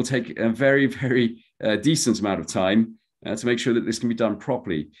 and it will take a very, very decent amount of time to make sure that this can be done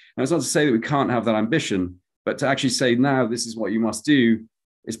properly. And it's not to say that we can't have that ambition, but to actually say now this is what you must do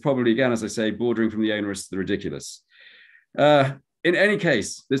is probably, again, as I say, bordering from the onerous to the ridiculous. In any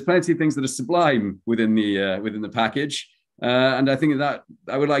case, there's plenty of things that are sublime within the package, and I think that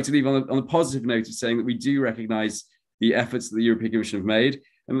I would like to leave on a positive note of saying that we do recognise the efforts that the European Commission have made,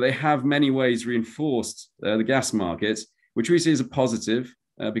 and that they have many ways reinforced the gas market, which we see as a positive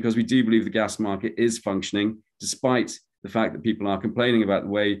because we do believe the gas market is functioning, despite the fact that people are complaining about the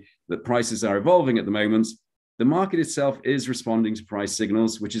way that prices are evolving at the moment. The market itself is responding to price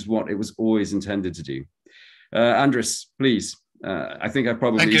signals, which is what it was always intended to do. Andres, please. I think I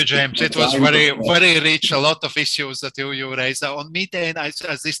probably... Thank you, James. It was very, very rich, a lot of issues that you raised. On methane,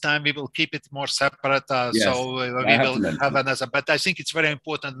 as this time we will keep it more separate, yes, so we will have another. But I think it's very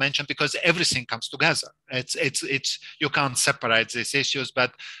important to mention because everything comes together. It's you can't separate these issues,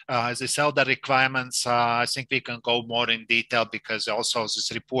 but as I said, the requirements, I think we can go more in detail because also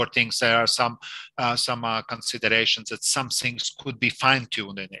this reporting, there are some considerations that some things could be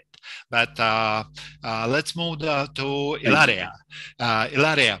fine-tuned in it. But let's move to Ilaria.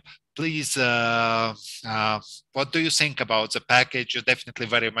 Ilaria, please, what do you think about the package? You're definitely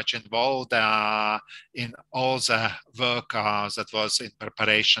very much involved in all the work that was in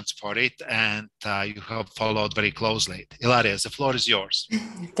preparations for it, and you have followed very closely. Ilaria, the floor is yours.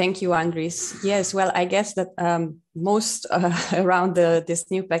 Thank you, Andres. Yes, well, I guess that most around this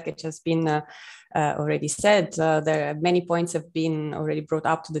new package has been already said. There are many points have been already brought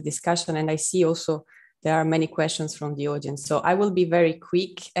up to the discussion, and I see also there are many questions from the audience. So I will be very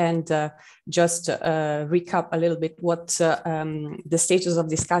quick and just recap a little bit what the status of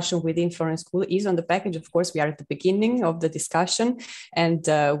discussion within Florence School is on the package. Of course, we are at the beginning of the discussion, and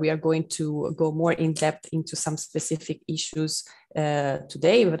we are going to go more in depth into some specific issues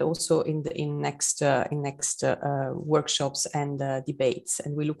today, but also in next workshops and debates.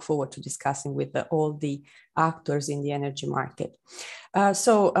 And we look forward to discussing with all the actors in the energy market.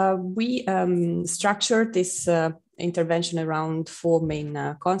 So we structured this intervention around 4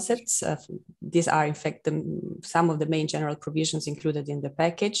 main concepts. These are, in fact, some of the main general provisions included in the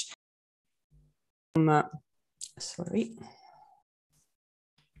package. From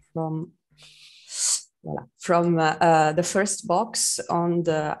the first box on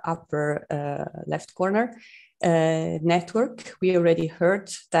the upper left corner, network. We already heard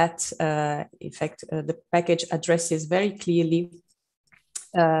that, in fact, the package addresses very clearly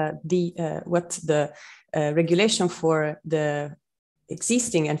what the regulation for the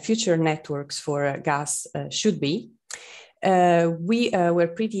existing and future networks for gas should be. We were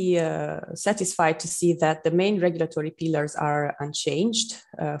pretty satisfied to see that the main regulatory pillars are unchanged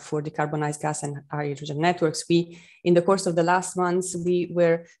for decarbonized gas and hydrogen networks. In the course of the last months, we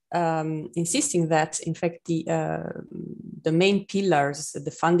were insisting that, in fact, the main pillars,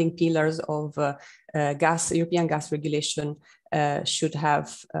 the funding pillars of European gas regulation should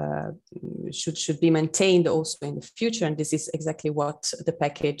be maintained also in the future, and this is exactly what the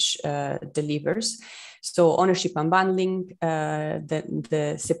package delivers. So ownership unbundling,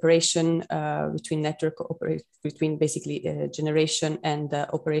 the separation between basically generation and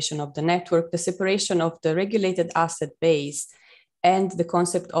operation of the network, the separation of the regulated asset base, and the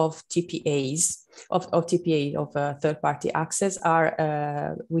concept of TPAs, of third-party access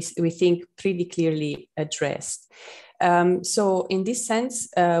are, we think, pretty clearly addressed. So in this sense,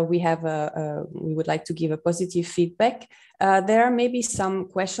 we would like to give a positive feedback. There are maybe some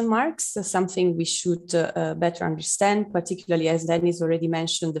question marks, something we should better understand, particularly as Dennis already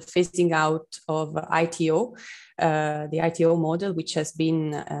mentioned, the phasing out of ITO, the ITO model, which has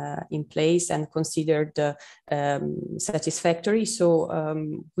been in place and considered satisfactory. So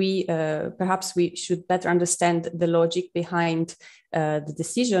perhaps we should better understand the logic behind the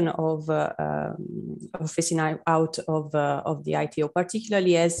decision of phasing out of the ITO,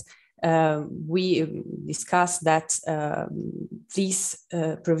 particularly as we discussed that this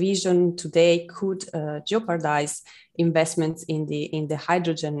provision today could jeopardize investments in the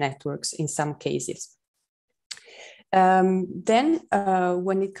hydrogen networks in some cases. Then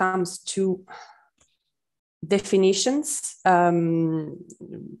when it comes to definitions, well,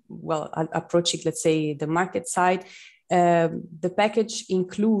 approaching, let's say, the market side, the package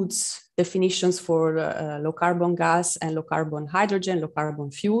includes definitions for low carbon gas and low carbon hydrogen, low carbon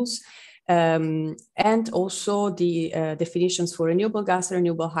fuels, and also the definitions for renewable gas and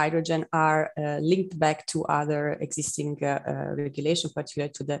renewable hydrogen are linked back to other existing regulation,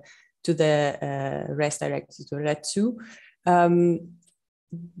 particularly to the RES directive, to RED 2.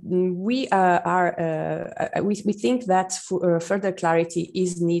 We think that further clarity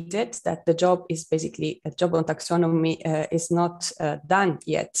is needed, that the job is basically a job on taxonomy is not done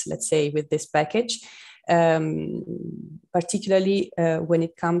yet, let's say, with this package, particularly when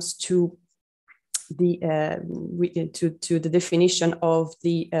it comes to the definition of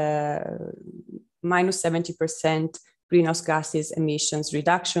the minus 70% greenhouse gases emissions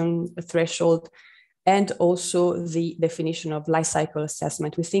reduction threshold, and also the definition of life cycle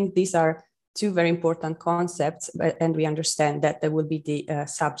assessment. We think these are two very important concepts, and we understand that they will be the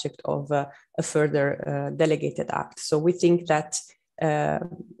subject of a further delegated act. So we think that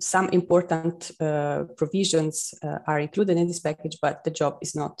some important provisions are included in this package, but the job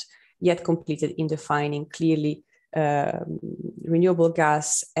is not yet completed in defining clearly renewable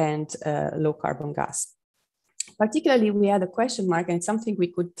gas and low carbon gas. Particularly, we had a question mark, and it's something we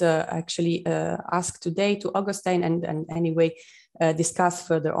could actually ask today to Augustijn and anyway discuss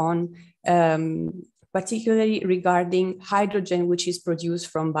further on, particularly regarding hydrogen, which is produced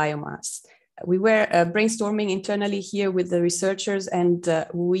from biomass. We were brainstorming internally here with the researchers, and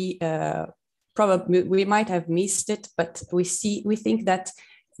we might have missed it, but we think that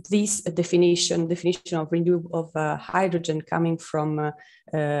this definition of hydrogen coming from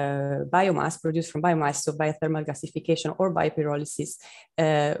biomass, produced from biomass, so biothermal gasification or by pyrolysis,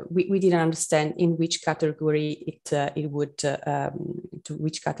 we didn't understand in which category it would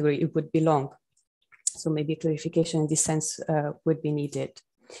belong. So maybe clarification in this sense would be needed.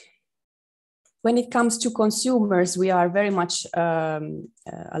 When it comes to consumers, we are very much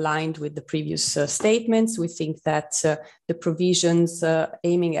aligned with the previous statements. We think that the provisions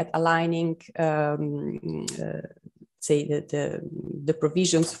aiming at aligning, say, the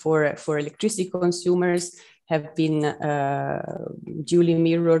provisions for electricity consumers have been duly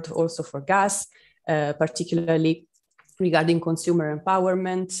mirrored also for gas, particularly regarding consumer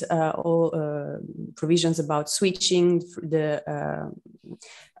empowerment, all provisions about switching,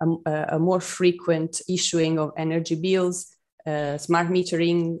 a more frequent issuing of energy bills, smart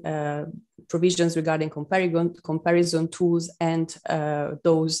metering, provisions regarding comparison tools, and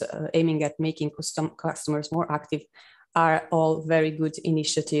those aiming at making customers more active are all very good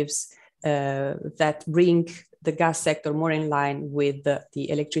initiatives that bring the gas sector more in line with the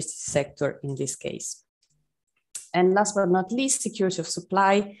electricity sector in this case. And last but not least, security of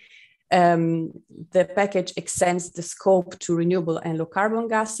supply. The package extends the scope to renewable and low carbon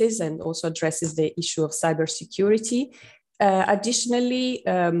gases and also addresses the issue of cybersecurity. Additionally,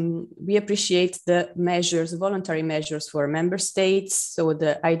 we appreciate the measures, voluntary measures for member states. So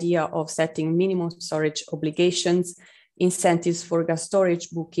the idea of setting minimum storage obligations, incentives for gas storage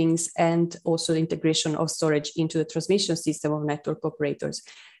bookings, and also the integration of storage into the transmission system of network operators.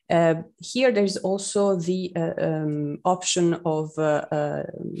 Here, there's also the option of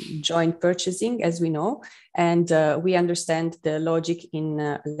joint purchasing, as we know, and we understand the logic in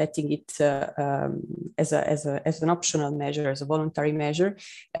letting it as an optional measure, as a voluntary measure.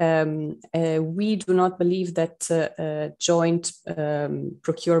 We do not believe that joint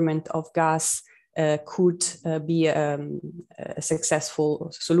procurement of gas could be a successful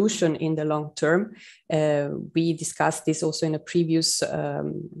solution in the long term. We discussed this also in a previous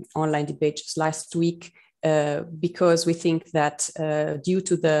online debate just last week, because we think that due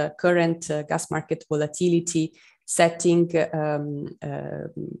to the current gas market volatility, setting a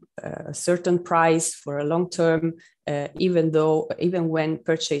certain price for a long term, even when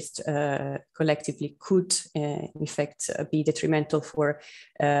purchased collectively, could in fact be detrimental for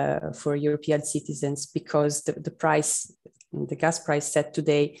European citizens, because the gas price set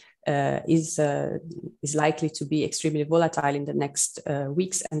today is likely to be extremely volatile in the next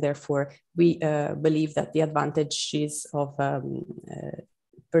weeks, and therefore we believe that the advantages of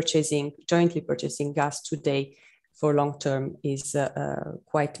jointly purchasing gas today for long term is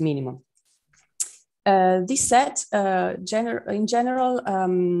quite minimum. This said, in general,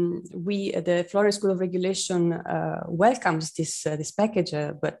 the Florence School of Regulation welcomes this package,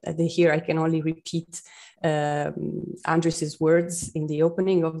 but here I can only repeat Andres' words in the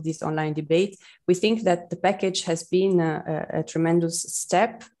opening of this online debate. We think that the package has been a tremendous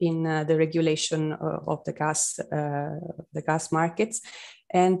step in the regulation of the gas markets,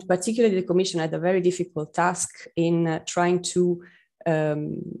 and particularly the Commission had a very difficult task in trying to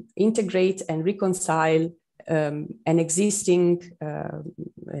integrate and reconcile an existing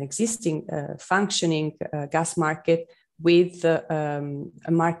functioning gas market with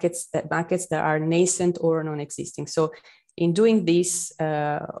markets that are nascent or non-existing. So in doing this,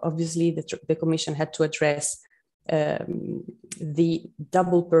 obviously the Commission had to address the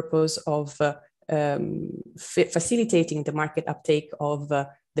double purpose of facilitating the market uptake of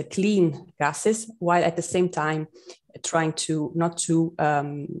the clean gases, while at the same time trying to not to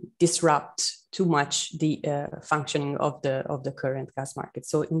disrupt too much the functioning of the current gas market.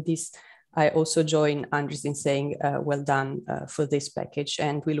 So in this, I also join Andres in saying well done for this package,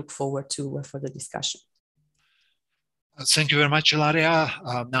 and we look forward to further discussion. Thank you very much, Ilaria.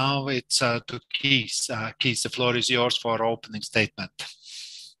 Now it's to Kees. Kees, the floor is yours for opening statement.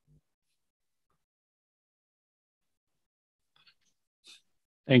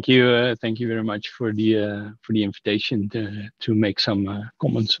 Thank you. Thank you very much for the invitation to make some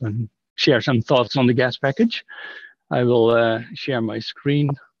comments and share some thoughts on the gas package. I will share my screen.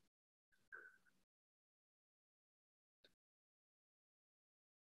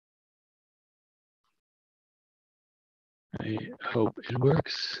 I hope it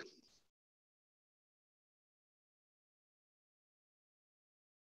works.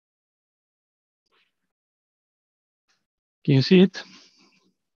 Can you see it?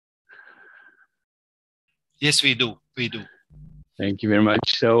 Yes, we do. We do. Thank you very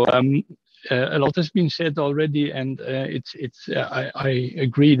much. So a lot has been said already, and I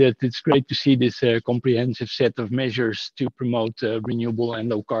agree that it's great to see this comprehensive set of measures to promote renewable and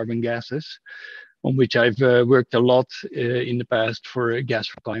low carbon gases, on which I've worked a lot in the past for Gas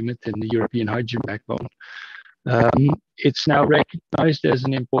for Climate and the European Hydrogen Backbone. It's now recognized as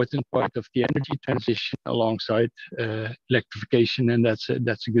an important part of the energy transition alongside electrification, and that's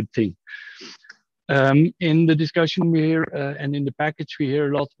a good thing. In the discussion we hear and in the package, we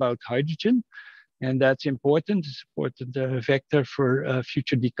hear a lot about hydrogen, and that's important. It's an important vector for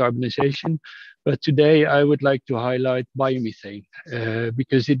future decarbonization. But today I would like to highlight biomethane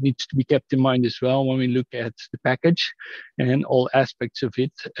because it needs to be kept in mind as well when we look at the package and all aspects of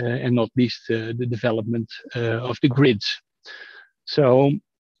it, and not least the development of the grids. So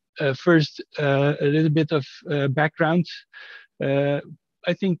first, a little bit of background.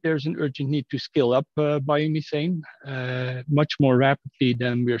 I think there's an urgent need to scale up biomethane much more rapidly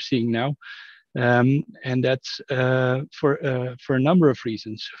than we're seeing now. And that's for a number of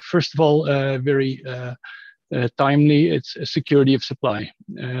reasons. First of all, very timely, it's a security of supply.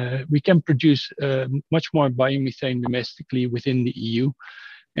 We can produce much more biomethane domestically within the EU,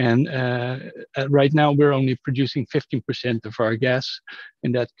 And right now we're only producing 15% of our gas,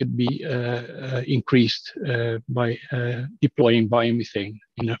 and that could be increased by deploying biomethane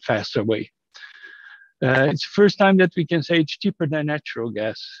in a faster way. It's the first time that we can say it's cheaper than natural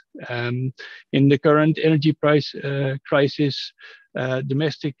gas. In the current energy price crisis,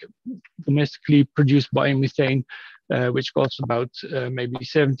 domestically produced biomethane, which costs about maybe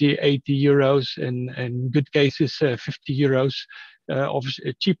 70, 80 euros, and in good cases, 50 euros, offers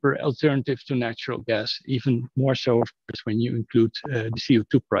a cheaper alternative to natural gas, even more so, of course, when you include the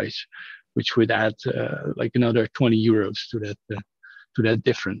CO2 price, which would add like another 20 euros to that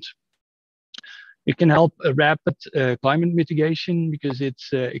difference. It can help a rapid climate mitigation because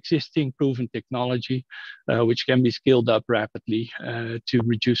it's existing proven technology, which can be scaled up rapidly to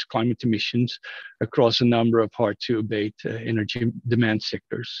reduce climate emissions across a number of hard to abate energy demand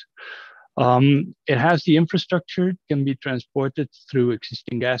sectors. It has the infrastructure, can be transported through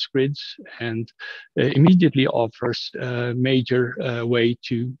existing gas grids, and immediately offers a major way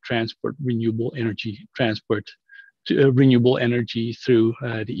to transport renewable energy, renewable energy through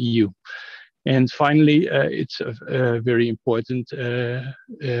the EU. And finally, it's a very important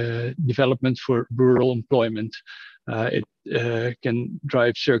development for rural employment. It can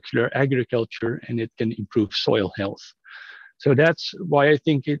drive circular agriculture, and it can improve soil health. So that's why I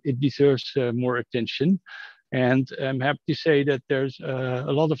think it deserves more attention. And I'm happy to say that there's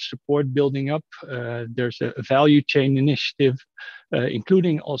a lot of support building up. There's a value chain initiative,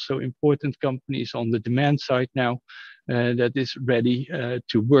 including also important companies on the demand side now, that is ready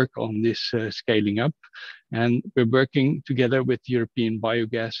to work on this scaling up. And we're working together with the European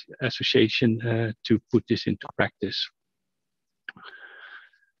Biogas Association to put this into practice.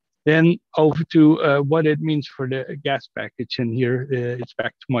 Then over to what it means for the gas package. And here it's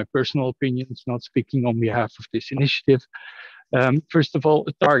back to my personal opinion. It's not speaking on behalf of this initiative. First of all,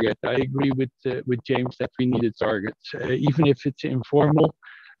 a target. I agree with James that we need a target, even if it's informal,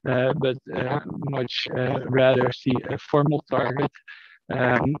 but much rather see a formal target.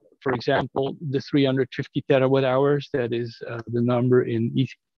 For example, the 350 terawatt hours, that is the number in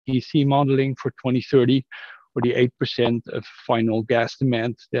EC modeling for 2030, or the 8% of final gas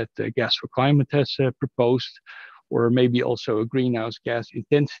demand that Gas for Climate has proposed, or maybe also a greenhouse gas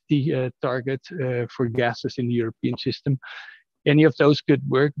intensity target for gases in the European system. Any of those could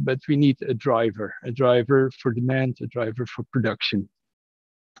work, but we need a driver for demand, a driver for production.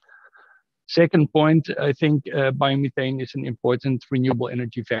 Second point, I think biomethane is an important renewable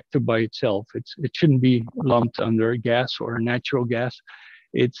energy vector by itself. It shouldn't be lumped under gas or natural gas.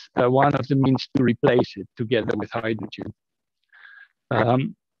 It's one of the means to replace it together with hydrogen.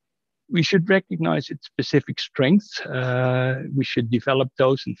 We should recognize its specific strengths. We should develop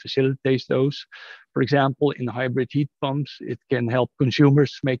those and facilitate those. For example, in hybrid heat pumps, it can help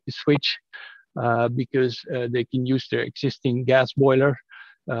consumers make the switch because they can use their existing gas boiler.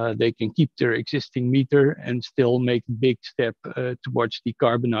 They can keep their existing meter and still make a big step towards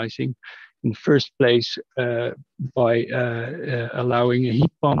decarbonizing. In the first place, by allowing a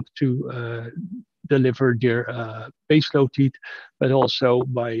heat pump to deliver their baseload heat, but also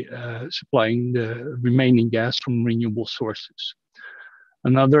by supplying the remaining gas from renewable sources.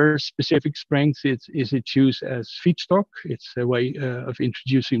 Another specific strength is its use as feedstock. It's a way of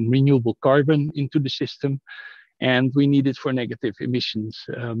introducing renewable carbon into the system, and we need it for negative emissions.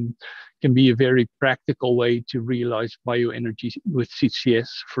 Can be a very practical way to realize bioenergy with CCS,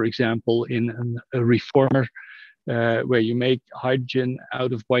 for example, in a reformer where you make hydrogen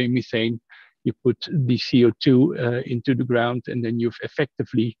out of biomethane, you put the CO2 into the ground, and then you've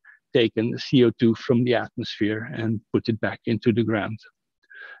effectively taken the CO2 from the atmosphere and put it back into the ground.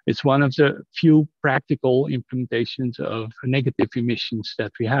 It's one of the few practical implementations of negative emissions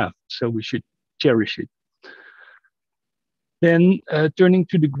that we have, so we should cherish it. Then turning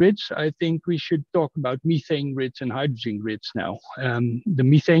to the grids, I think we should talk about methane grids and hydrogen grids now. The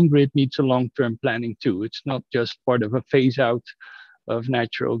methane grid needs a long-term planning too. It's not just part of a phase out of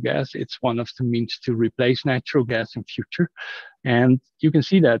natural gas. It's one of the means to replace natural gas in future. And you can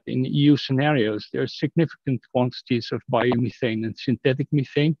see that in EU scenarios, there are significant quantities of biomethane and synthetic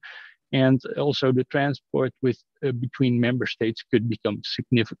methane. And also the transport between member states could become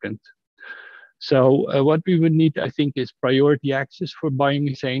significant. So what we would need, I think, is priority access for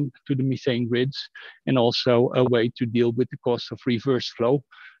biomethane to the methane grids, and also a way to deal with the cost of reverse flow.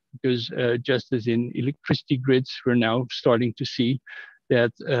 Because just as in electricity grids, we're now starting to see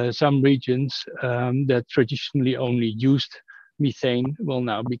that some regions that traditionally only used methane will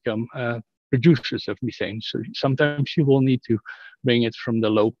now become producers of methane. So sometimes you will need to bring it from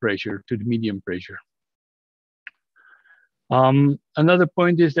the low pressure to the medium pressure. Another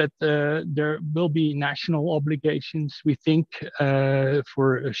point is that there will be national obligations, we think,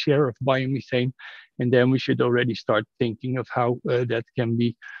 for a share of biomethane, and then we should already start thinking of how that can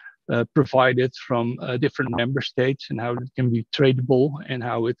be provided from different member states and how it can be tradable and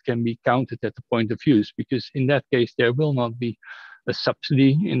how it can be counted at the point of use, because in that case there will not be a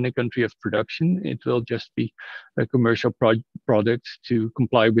subsidy in the country of production. It will just be a commercial product to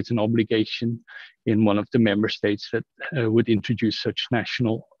comply with an obligation in one of the member states that would introduce such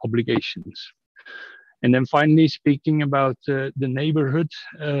national obligations. And then finally, speaking about the neighborhood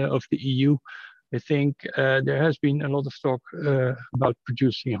of the EU, I think there has been a lot of talk about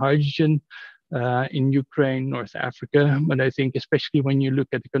producing hydrogen in Ukraine, North Africa, but I think especially when you look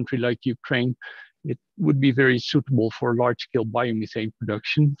at a country like Ukraine, it would be very suitable for large-scale biomethane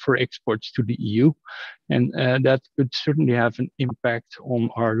production for exports to the EU. And that could certainly have an impact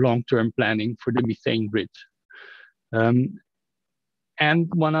on our long-term planning for the methane grid. And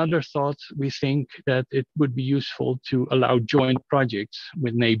one other thought, we think that it would be useful to allow joint projects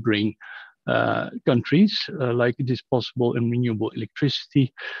with neighboring countries, like it is possible in renewable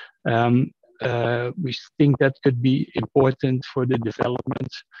electricity. We think that could be important for the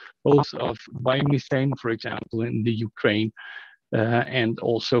development both of biomethane, for example, in the Ukraine, and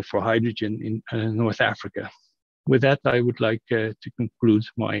also for hydrogen in North Africa. With that, I would like to conclude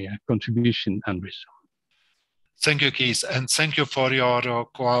my contribution, Andries. Thank you, Kees, and thank you for your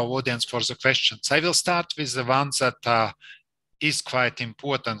audience for the questions. I will start with the ones that is quite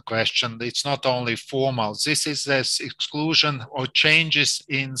important question. It's not only formal. This is this exclusion or changes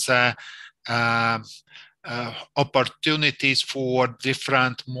in the opportunities for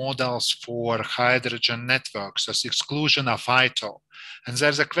different models for hydrogen networks, as exclusion of ITO. And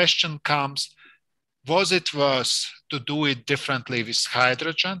there's a question comes, was it worth to do it differently with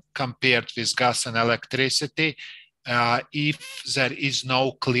hydrogen compared with gas and electricity if there is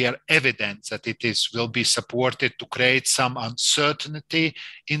no clear evidence that it will be supported to create some uncertainty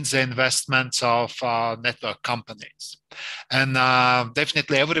in the investments of network companies? And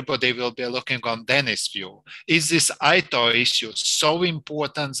definitely everybody will be looking on Dennis' view. Is this ITO issue so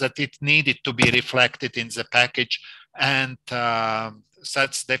important that it needed to be reflected in the package? And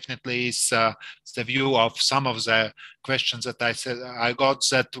that's definitely is the view of some of the questions that I got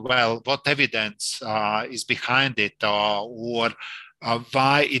that, well, what evidence is behind it, or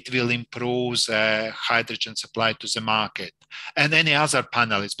why it will improve hydrogen supply to the market, and any other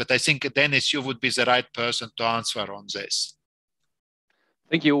panelists. But I think, Dennis, you would be the right person to answer on this.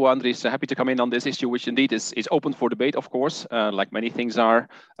 Thank you, Andries. Happy to come in on this issue, which indeed is open for debate, of course, like many things are.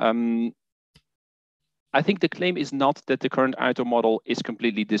 I think the claim is not that the current ITO model is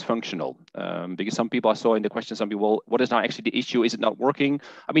completely dysfunctional, because some people I saw in the question, some people, well, what is now actually the issue? Is it not working?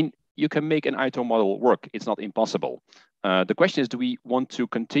 I mean, you can make an ITO model work. It's not impossible. The question is, do we want to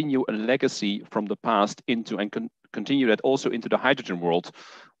continue a legacy from the past into and continue that also into the hydrogen world,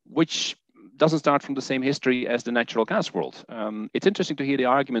 which doesn't start from the same history as the natural gas world? It's interesting to hear the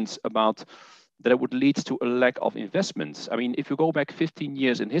arguments about that it would lead to a lack of investments. I mean, if you go back 15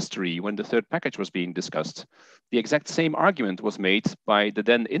 years in history, when the third package was being discussed, the exact same argument was made by the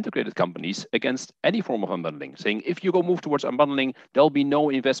then integrated companies against any form of unbundling, saying, if you go move towards unbundling, there'll be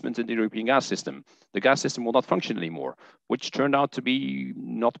no investment in the European gas system. The gas system will not function anymore, which turned out to be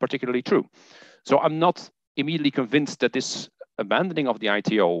not particularly true. So I'm not immediately convinced that this abandoning of the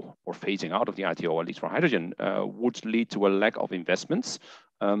ITO, or phasing out of the ITO, at least for hydrogen, would lead to a lack of investments.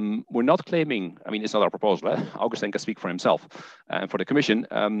 We're not claiming, I mean, it's not our proposal. Augustijn can speak for himself and for the Commission.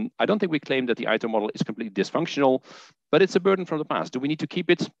 I don't think we claim that the ITO model is completely dysfunctional, but it's a burden from the past. Do we need to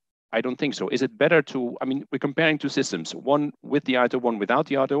keep it? I don't think so. Is it better to, I mean, we're comparing two systems, one with the ITO, one without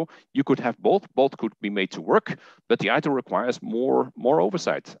the ITO. You could have both. Both could be made to work, but the ITO requires more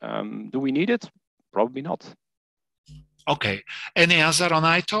oversight. Do we need it? Probably not. Okay. Any other on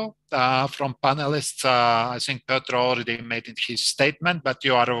ITO from panelists? I think Piotr already made his statement, but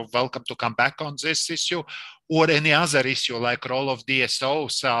you are welcome to come back on this issue, or any other issue like role of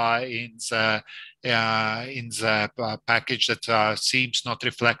DSOs in the package that seems not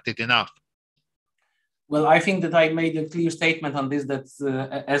reflected enough. Well, I think that I made a clear statement on this,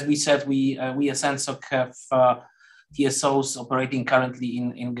 that as we said, we as ENTSOG have TSOs operating currently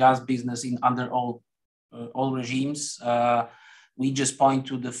in gas business under all regimes. We just point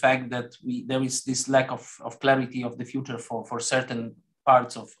to the fact that there is this lack of clarity of the future for certain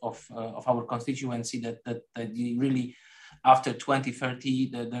parts of our constituency, that really after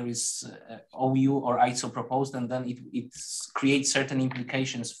 2030 there is OU or ISO proposed, and then it creates certain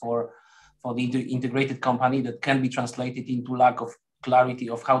implications for the integrated company that can be translated into lack of clarity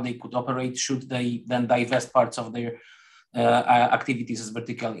of how they could operate should they then divest parts of their activities as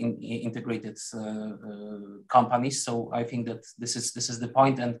vertical integrated companies. So I think that this is the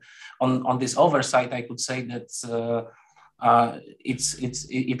point. And on this oversight, I could say that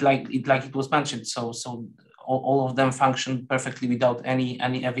like it was mentioned. So all of them function perfectly without any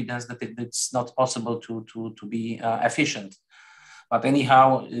evidence that it's not possible to be efficient. But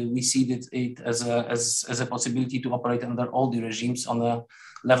anyhow, we see that it as a possibility to operate under all the regimes on a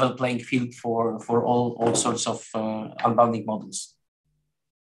level playing field for all sorts of unbundling models.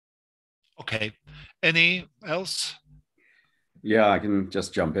 Okay. Any else? Yeah, I can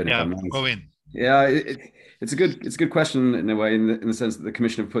just jump in. Yeah, if I'm go in. Yeah, it's a good question in a way, in the sense that the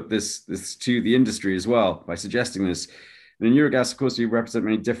Commission have put this to the industry as well by suggesting this. And in Eurogas, of course, we represent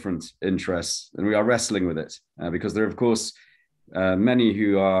many different interests, and we are wrestling with it because there are, of course, many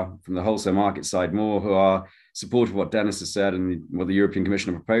who are from the wholesale market side, more who are supportive of what Dennis has said and what the European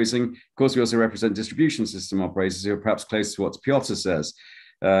Commission are proposing. Of course, we also represent distribution system operators who are perhaps close to what Piotr says,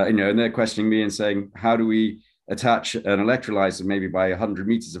 and they're questioning me and saying, how do we attach an electrolyzer maybe by 100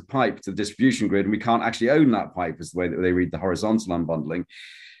 meters of pipe to the distribution grid, and we can't actually own that pipe, is the way that they read the horizontal unbundling.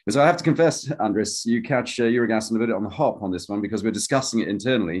 And so I have to confess, Andris, you catch Eurogas a bit on the hop on this one because we're discussing it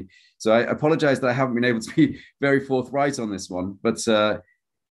internally. So I apologize that I haven't been able to be very forthright on this one, but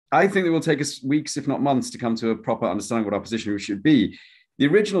I think it will take us weeks, if not months, to come to a proper understanding what our position should be. The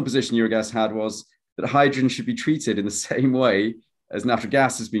original position Eurogas had was that hydrogen should be treated in the same way as natural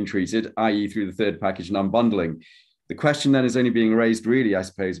gas has been treated, i.e. through the third package and unbundling. The question then is only being raised really, I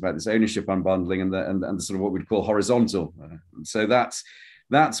suppose, about this ownership unbundling and the sort of what we'd call horizontal. So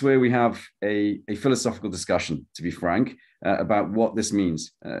that's where we have a philosophical discussion, to be frank, about what this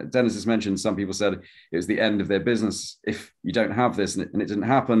means. Dennis has mentioned, some people said it was the end of their business if you don't have this, and it didn't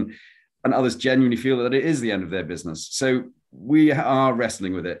happen. And others genuinely feel that it is the end of their business. So we are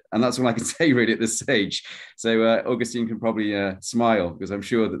wrestling with it. And that's all I can say really at this stage. So Augustijn can probably smile, because I'm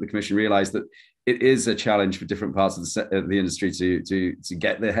sure that the Commission realized that it is a challenge for different parts of the industry to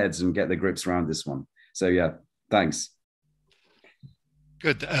get their heads and get their grips around this one. So yeah, thanks.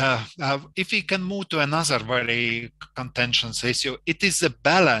 Good. If we can move to another very contentious issue, it is a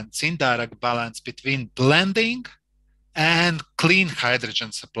balance, indirect balance between blending and clean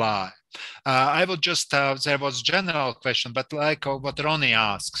hydrogen supply. I will just, there was general question, but like what Ronnie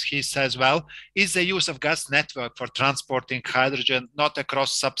asks, he says, well, is the use of gas network for transporting hydrogen not a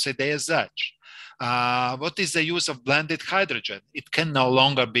cross subsidy as such? What is the use of blended hydrogen? It can no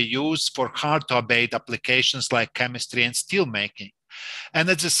longer be used for hard to abate applications like chemistry and steel making. And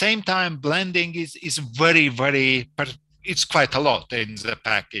at the same time, blending is very, it's quite a lot in the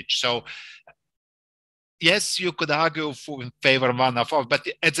package. So yes, you could argue in favor of one of all, but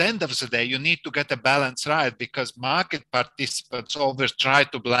at the end of the day, you need to get a balance right, because market participants always try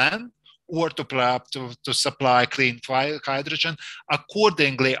to blend or to supply clean hydrogen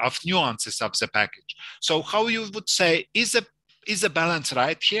accordingly of nuances of the package. So how you would say, is a balance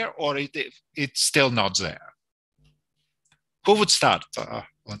right here, or it's still not there? Who would start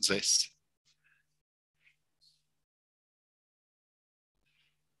on this?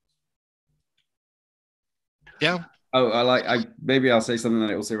 Yeah. Oh, maybe I'll say something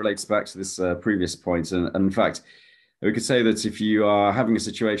that also relates back to this previous point. And in fact, we could say that if you are having a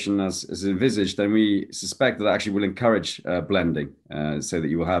situation as envisaged, then we suspect that actually will encourage blending, so that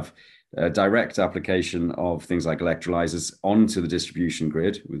you will have direct application of things like electrolyzers onto the distribution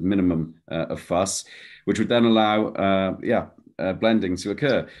grid with minimum of fuss, which would then allow, blending to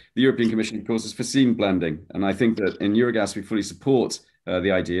occur. The European Commission, of course, has foreseen blending. And I think that in Eurogas, we fully support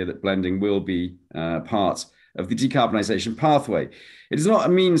the idea that blending will be part of the decarbonisation pathway. It is not a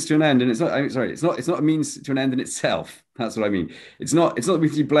means to an end, and it's not a means to an end in itself. That's what I mean. It's not that we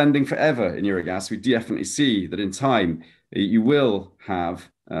see blending forever in Eurogas. We definitely see that in time you will have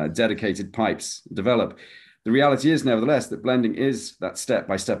dedicated pipes develop. The reality is, nevertheless, that blending is that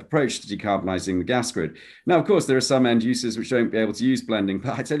step-by-step approach to decarbonising the gas grid. Now, of course, there are some end users which don't be able to use blending,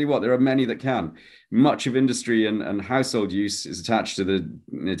 but I tell you what, there are many that can. Much of industry and household use is attached to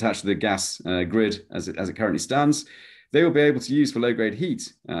the gas grid as it currently stands. They will be able to use for low-grade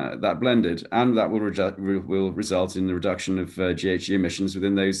heat that blended, and that will result in the reduction of GHG emissions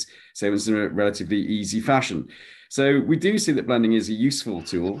within those segments in a relatively easy fashion. So we do see that blending is a useful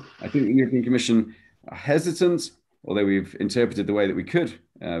tool. I think the European Commission are hesitant, although we've interpreted the way that we could.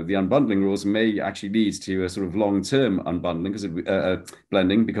 The unbundling rules may actually lead to a sort of long-term unbundling, because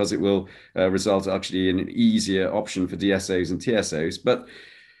blending, because it will result actually in an easier option for DSOs and TSOs. But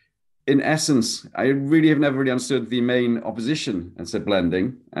in essence, I really have never really understood the main opposition and said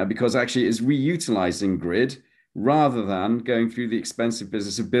blending, because actually it's reutilizing grid rather than going through the expensive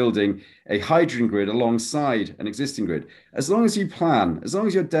business of building a hydrogen grid alongside an existing grid. As long as you plan, as long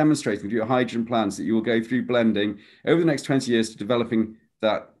as you're demonstrating through your hydrogen plans that you will go through blending over the next 20 years to developing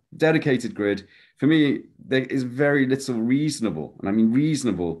that dedicated grid, for me, there is very little reasonable, and I mean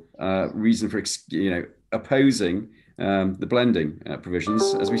reasonable, reason for opposing the blending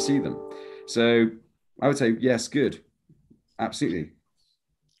provisions as we see them. So I would say yes, good, absolutely.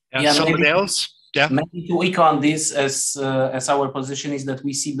 Yeah, somebody else. Yeah. Maybe to echo on this, as our position is that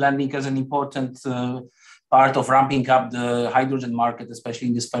we see blending as an important part of ramping up the hydrogen market, especially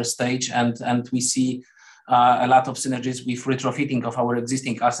in this first stage, and we see a lot of synergies with retrofitting of our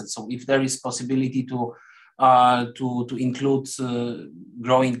existing assets. So if there is possibility to include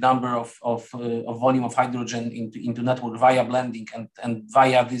growing number of volume of hydrogen into network via blending and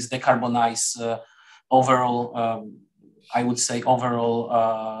via this decarbonize overall, I would say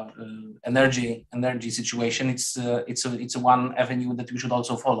overall energy situation, it's a one avenue that we should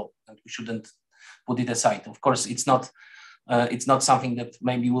also follow, and we shouldn't put it aside. Of course, it's not something that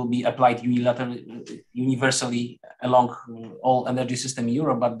maybe will be applied universally along all energy system in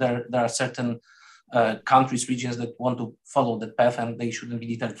Europe, but there are certain countries, regions that want to follow that path, and they shouldn't be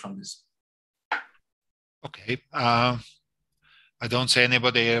deterred from this. Okay. I don't see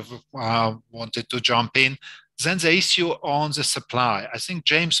anybody wanted to jump in. Then the issue on the supply. I think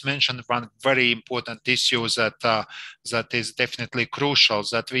James mentioned one very important issue that is definitely crucial,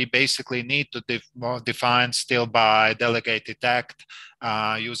 that we basically need to define still by delegated act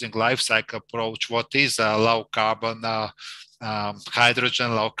using life cycle approach what is a low carbon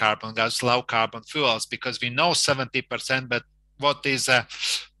hydrogen, low carbon gas, low carbon fuels, because we know 70%, but what is a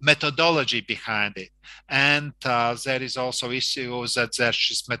methodology behind it? And there is also issues that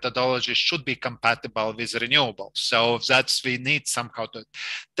this methodology should be compatible with renewables. So that's we need somehow to.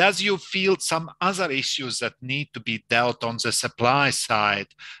 Does you feel some other issues that need to be dealt on the supply side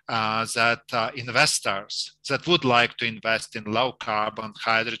that investors that would like to invest in low carbon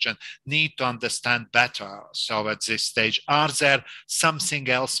hydrogen need to understand better? So at this stage, are there something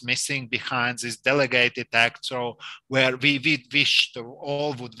else missing behind this delegated act? So where we wish to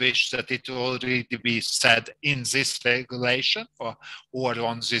all would wish that it already be said in this regulation or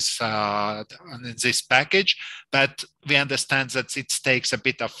on this package, but we understand that it takes a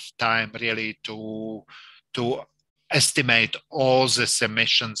bit of time really to estimate all these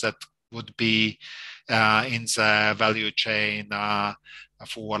emissions that would be in the value chain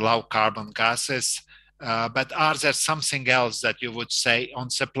for low carbon gases. But are there something else that you would say on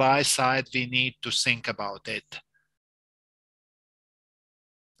supply side we need to think about it?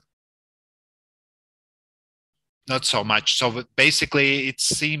 Not so much. So basically, it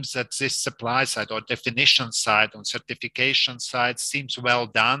seems that this supply side or definition side on certification side seems well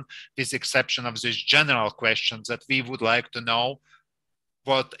done, with the exception of these general questions that we would like to know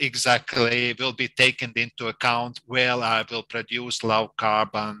what exactly will be taken into account where I will produce low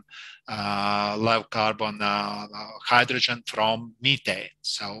carbon hydrogen from methane.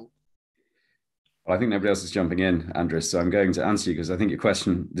 So. Well, I think nobody else is jumping in, Andres, so I'm going to answer you because I think your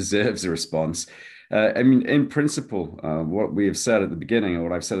question deserves a response. I mean, in principle, what we have said at the beginning, or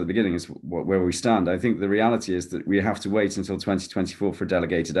what I've said at the beginning, is where we stand. I think the reality is that we have to wait until 2024 for a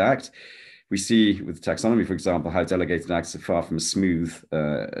delegated act. We see with taxonomy, for example, how delegated acts are far from a smooth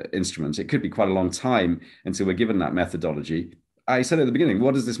instrument. It could be quite a long time until we're given that methodology. I said at the beginning,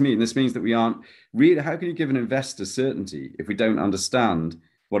 what does this mean? This means that we aren't really, how can you give an investor certainty if we don't understand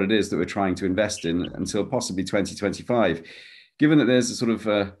what it is that we're trying to invest in until possibly 2025? Given that there's a sort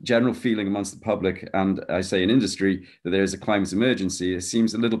of general feeling amongst the public and I say in industry that there is a climate emergency, it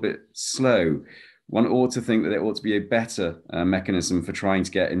seems a little bit slow. One ought to think that there ought to be a better mechanism for trying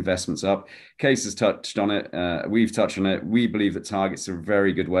to get investments up. Kees has touched on it. We've touched on it. We believe that targets are a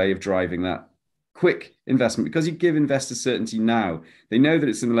very good way of driving that quick investment because you give investors certainty now. They know that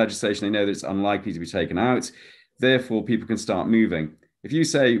it's in the legislation. They know that it's unlikely to be taken out. Therefore, people can start moving. If you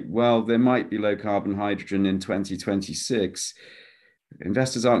say, well, there might be low carbon hydrogen in 2026,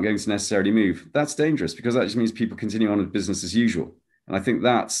 investors aren't going to necessarily move. That's dangerous because that just means people continue on with business as usual. And I think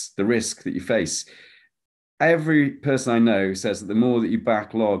that's the risk that you face. Every person I know says that the more that you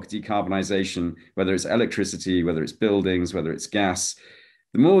backlog decarbonisation, whether it's electricity, whether it's buildings, whether it's gas,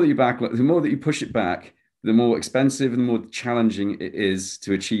 the more that you backlog, the more that you push it back, the more expensive and the more challenging it is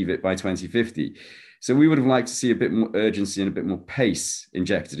to achieve it by 2050. So we would have liked to see a bit more urgency and a bit more pace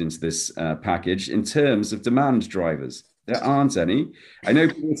injected into this package in terms of demand drivers. There aren't any. I know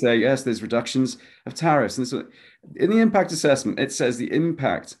people say, yes, there's reductions of tariffs. And so in the impact assessment, it says the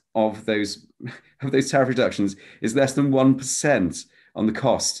impact of those tariff reductions is less than 1% on the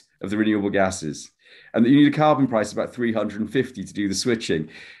cost of the renewable gases. and that you need a carbon price of about 350 to do the switching.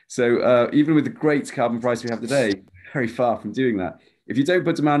 So even with the great carbon price we have today, very far from doing that. If you don't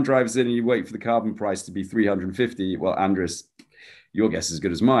put demand drivers in and you wait for the carbon price to be 350, well, Andres, your guess is as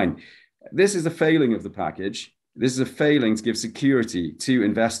good as mine. This is a failing of the package. This is a failing to give security to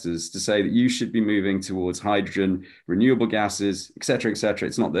investors to say that you should be moving towards hydrogen, renewable gases, et cetera, et cetera.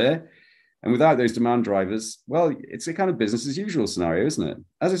 It's not there. And without those demand drivers, well, it's a kind of business as usual scenario, isn't it?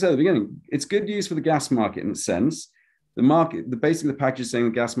 As I said at the beginning, it's good news for the gas market in a sense. The market, basically the package is saying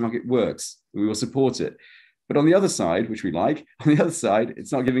the gas market works, and we will support it. But on the other side, which we like, on the other side,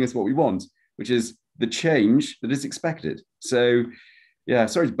 it's not giving us what we want, which is the change that is expected. So yeah,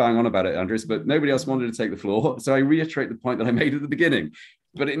 sorry to bang on about it, Andres, but nobody else wanted to take the floor. So I reiterate the point that I made at the beginning,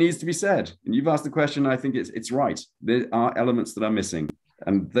 but it needs to be said. And you've asked the question, I think it's right. There are elements that are missing,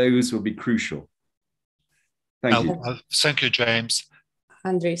 and those will be crucial. Thank you. Thank you, James.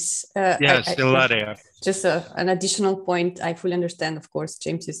 Andres. Yes, Ilaria. Just an additional point. I fully understand, of course,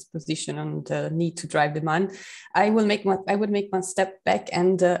 James's position on the need to drive demand. I would make one step back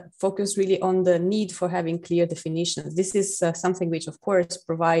and focus really on the need for having clear definitions. This is something which, of course,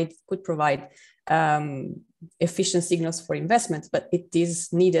 could provide efficient signals for investments, but it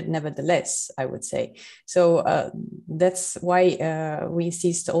is needed nevertheless, I would say. So that's why we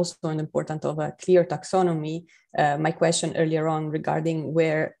insist also on the importance of a clear taxonomy. My question earlier on regarding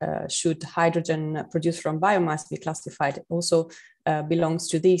where should hydrogen produced from biomass be classified also belongs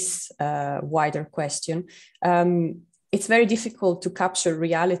to this wider question. It's very difficult to capture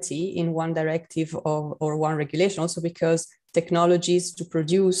reality in one directive or one regulation, also because technologies to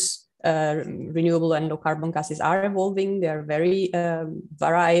produce renewable and low carbon gases are evolving. They are very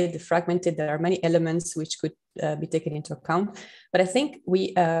varied, fragmented. There are many elements which could be taken into account. But I think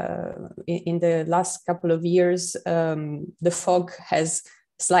we, in the last couple of years, the fog has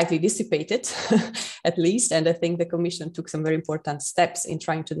slightly dissipated, at least. And I think the Commission took some very important steps in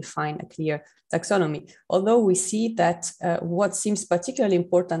trying to define a clear taxonomy. Although we see that what seems particularly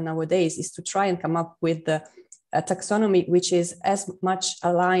important nowadays is to try and come up with a taxonomy which is as much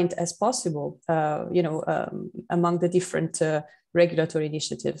aligned as possible, among the different regulatory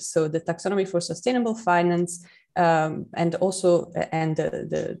initiatives. So the taxonomy for sustainable finance, and also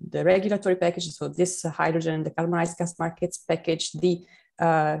the regulatory package. So this hydrogen, the carbonized gas markets package, the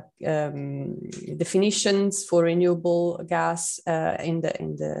definitions for renewable gas in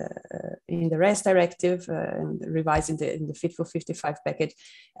the RES directive, and revised in the Fit for 55 package.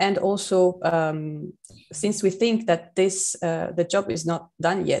 And also, since we think that the job is not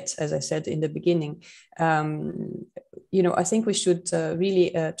done yet, as I said in the beginning, I think we should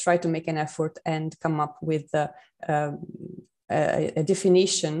really try to make an effort and come up with a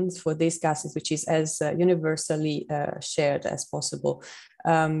definition for these gases, which is as universally shared as possible.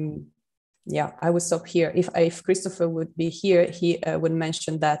 I would stop here. If Christopher would be here, he would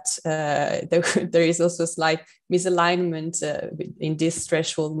mention that there is also a slight misalignment in this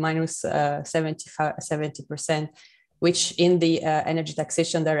threshold, minus 70%, which in the energy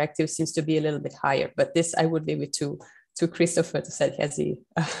taxation directive seems to be a little bit higher. But this I would leave it to Christopher to say, has he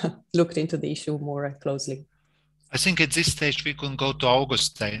looked into the issue more closely. I think at this stage we can go to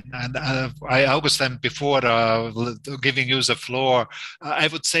Augustijn. And Augustijn, before giving you the floor, I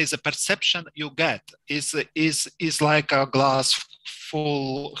would say the perception you get is like a glass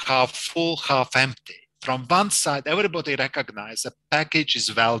full, half empty. From one side, everybody recognizes the package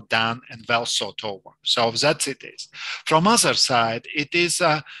is well done and well thought over. So that's it is. From other side, it is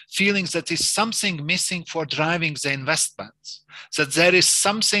a feeling that is something missing for driving the investments, that there is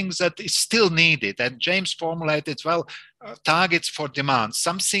something that is still needed. And James formulated well targets for demand,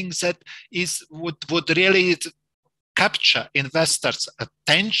 something that would really capture investors'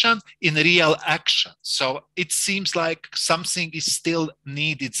 attention in real action. So it seems like something is still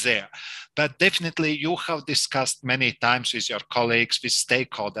needed there. But definitely you have discussed many times with your colleagues, with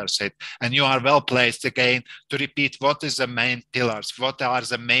stakeholders, and you are well placed again to repeat what is the main pillars, what are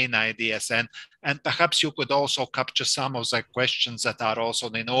the main ideas, and perhaps you could also capture some of the questions that are also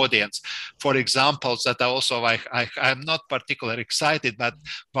in the audience. For example, that also I'm not particularly excited, but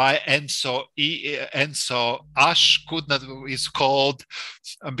why ENTSOG ASH is called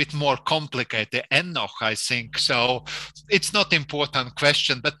a bit more complicated. ENTSOG, I think. So it's not important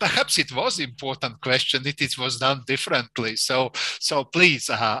question, but perhaps it was important question. It was done differently. So please,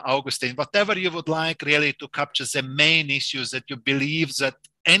 Augustijn, whatever you would like really to capture the main issues that you believe that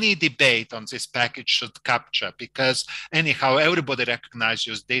any debate on this package should capture, because anyhow, everybody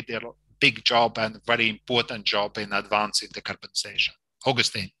recognizes they did a big job and very important job in advancing decarbonization.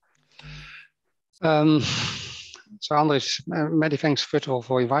 Augustijn. So Andres, many thanks first of all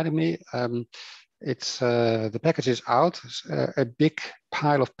for inviting me. it's the package is out. A big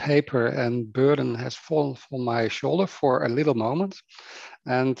pile of paper and burden has fallen from my shoulder for a little moment,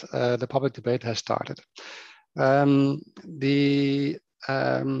 and the public debate has started.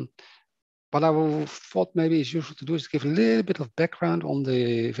 What I thought maybe is useful to do is give a little bit of background on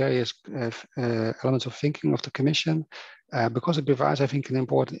the various elements of thinking of the Commission, because it provides, I think, an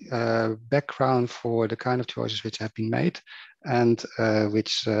important background for the kind of choices which have been made and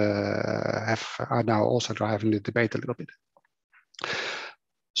which are now also driving the debate a little bit.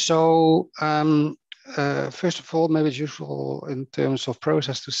 So first of all, maybe it's useful in terms of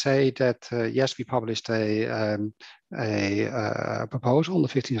process to say that yes, we published a proposal on the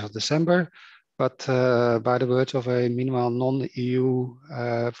 15th of December, but by the words of a meanwhile non-EU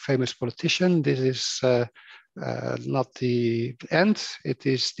famous politician, this is not the end, it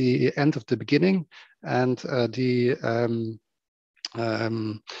is the end of the beginning, and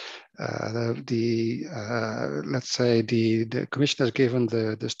let's say the Commission has given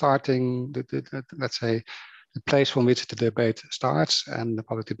the starting, let's say the place from which the debate starts, and the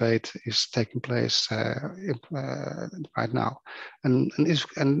public debate is taking place right now. And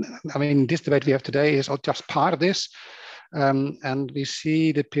I mean, this debate we have today is just part of this. And we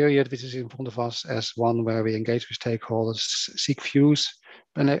see the period which is in front of us as one where we engage with stakeholders, seek views,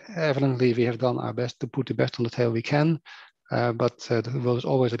 and evidently we have done our best to put the best on the table we can. But the world is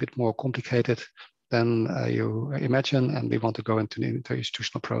always a bit more complicated than you imagine, and we want to go into an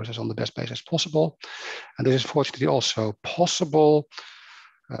interinstitutional process on the best basis possible. And this is fortunately also possible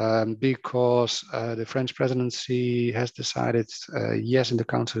because the French presidency has decided, yes, in the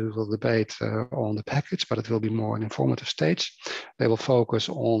Council we will debate on the package, but it will be more an informative stage. They will focus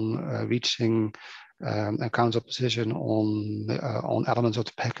on reaching a Council position on elements of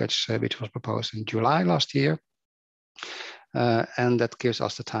the package which was proposed in July last year. And that gives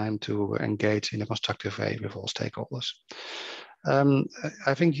us the time to engage in a constructive way with all stakeholders.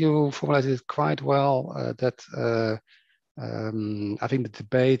 I think you formulated it quite well that I think the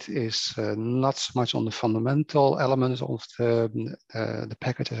debate is not so much on the fundamental elements of the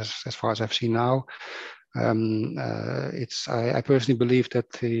package as far as I've seen now. I personally believe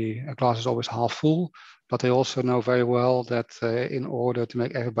that the glass is always half full, but I also know very well that in order to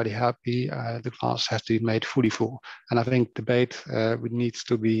make everybody happy, the glass has to be made fully full. And I think debate needs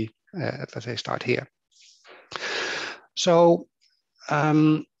to be, let's say, start here. So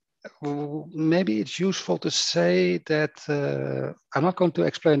maybe it's useful to say that I'm not going to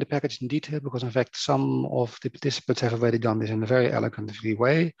explain the package in detail because, in fact, some of the participants have already done this in a very elegant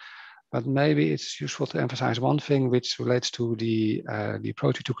way. But maybe it's useful to emphasize one thing which relates to the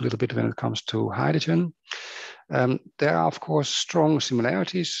approach we took a little bit when it comes to hydrogen. There are, of course, strong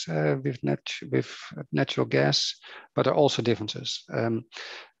similarities with natural gas, but there are also differences.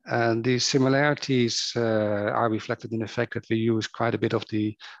 And these similarities are reflected in the fact that we use quite a bit of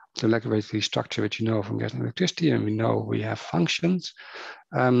the regulatory structure which you know from gas and electricity, and we know we have functions.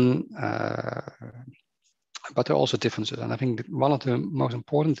 But there are also differences. And I think one of the most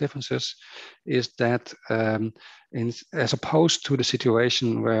important differences is that as opposed to the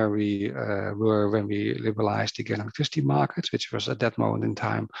situation where we were when we liberalized the gas and electricity markets, which was at that moment in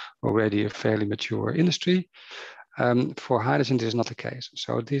time already a fairly mature industry, for hydrogen, this is not the case.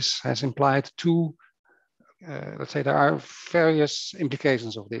 So this has implied two, let's say there are various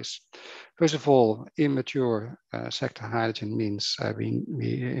implications of this. First of all, immature sector hydrogen means we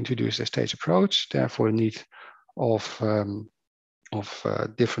introduce a staged approach, therefore the need of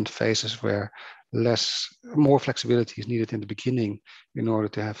different phases where more flexibility is needed in the beginning in order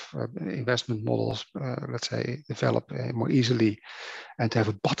to have investment models, let's say, develop more easily, and to have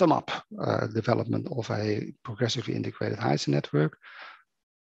a bottom-up development of a progressively integrated hydrogen network.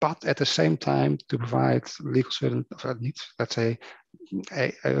 But at the same time, to provide legal certainty, let's say,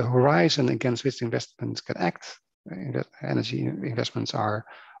 a horizon against which investments can act. Energy investments are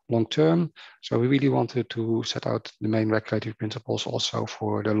long-term, so we really wanted to set out the main regulatory principles also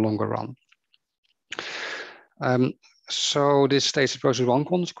for the longer run. So this staged approach is one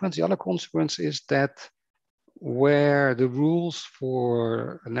consequence. The other consequence is that where the rules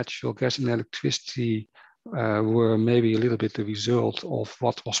for natural gas and electricity were maybe a little bit the result of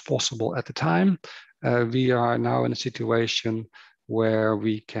what was possible at the time, we are now in a situation where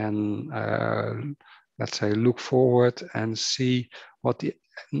we can, let's say, look forward and see what the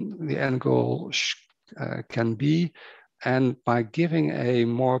end goal can be. And by giving a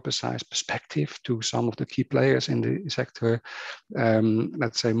more precise perspective to some of the key players in the sector,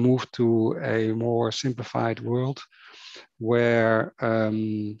 let's say, move to a more simplified world where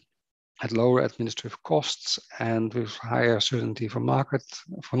at lower administrative costs and with higher certainty for market,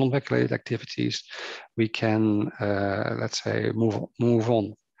 for non-regulated activities, we can, let's say, move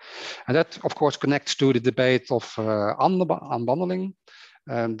on. And that, of course, connects to the debate of unbundling.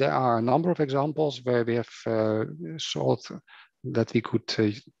 There are a number of examples where we have thought that we could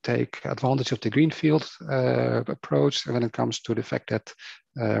take advantage of the greenfield approach when it comes to the fact that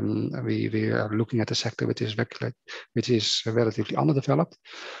we are looking at a sector which is relatively underdeveloped.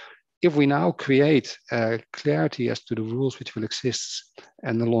 If we now create clarity as to the rules which will exist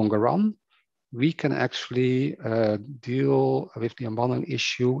in the longer run, we can actually deal with the unbundling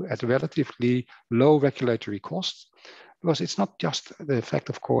issue at relatively low regulatory costs, because it's not just the fact,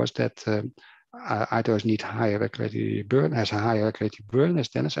 of course, that ITOs need higher regulatory burden, has a higher regulatory burden, as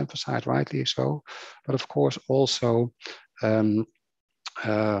Dennis emphasized rightly so, but of course also when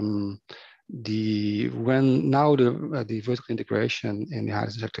now the vertical integration in the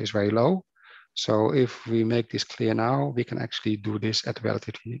hydrogen sector is very low. So if we make this clear now, we can actually do this at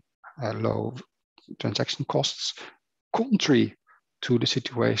relatively low transaction costs, contrary to the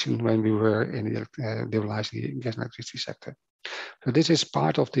situation when we were in the liberalizing gas and electricity sector. So this is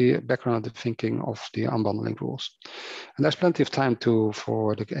part of the background of the thinking of the unbundling rules. And there's plenty of time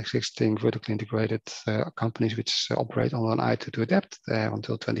for the existing vertically integrated companies which operate on an ITO to adapt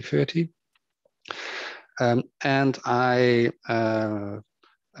until 2030. And I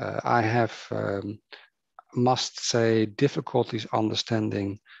have, must say, difficulties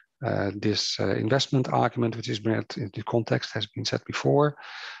understanding this investment argument, which is brought into context, has been said before.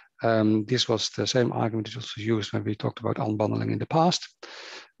 This was the same argument which was used when we talked about unbundling in the past.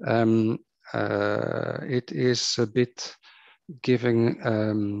 It is a bit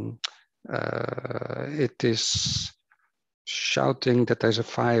giving, it is shouting that there's a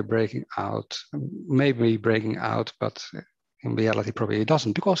fire breaking out, maybe breaking out, but in reality probably it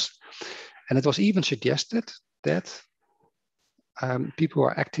doesn't, because, and it was even suggested that people who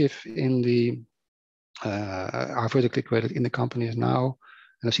are active in the, are vertically integrated in the companies now,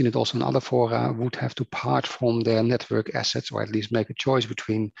 and I've seen it also in other fora, would have to part from their network assets, or at least make a choice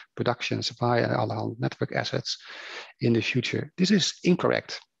between production, supply, and other network assets in the future. This is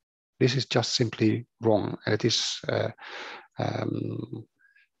incorrect. This is just simply wrong. And it is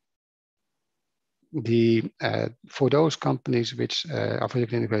for those companies which are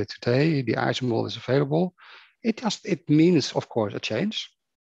vertically integrated today, the ACER model is available. It means, of course, a change.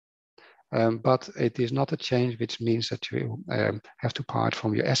 But it is not a change which means that you have to part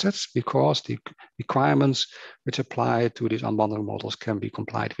from your assets, because the requirements which apply to these unbundling models can be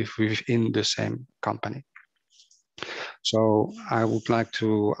complied with within the same company. So I would like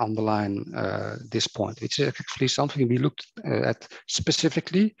to underline this point, which is actually something we looked at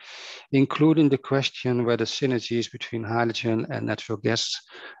specifically, including the question whether synergies between hydrogen and natural gas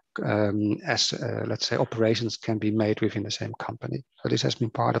let's say, operations can be made within the same company. So this has been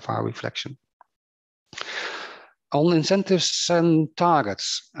part of our reflection. On incentives and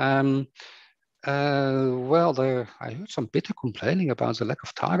targets, well, I heard some bitter complaining about the lack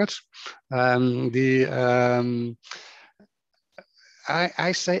of targets.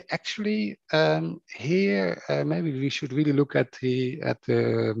 I say actually here maybe we should really look at the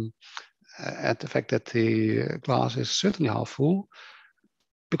fact that the glass is certainly half full.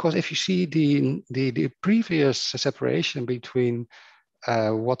 Because if you see the previous separation between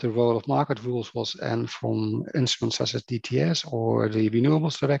what the role of market rules was and from instruments such as DTS or the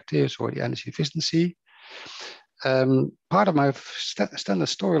renewables directives or the energy efficiency, part of my standard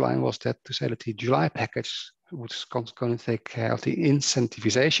storyline was that to say that the July package was going to take care of the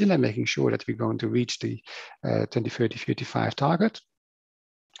incentivization and making sure that we're going to reach the 2030-35 target.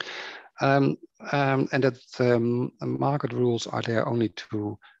 And that market rules are there only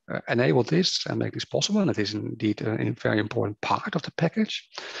to enable this and make this possible. And it is indeed a very important part of the package.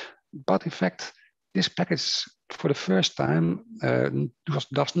 But in fact, this package, for the first time,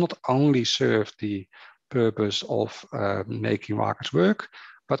 does not only serve the purpose of making markets work,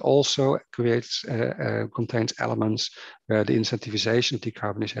 but also contains elements where the incentivization,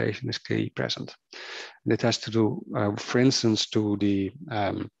 decarbonization is clearly present. And it has to do, for instance,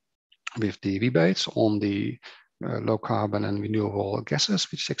 with the rebates on the low carbon and renewable gases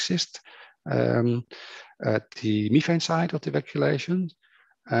which exist at the methane side of the regulation,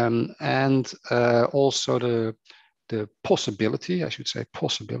 and also the possibility, I should say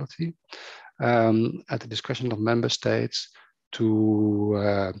possibility, at the discretion of member states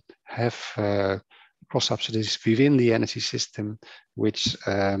to have cross subsidies within the energy system, which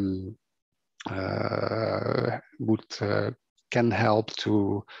can help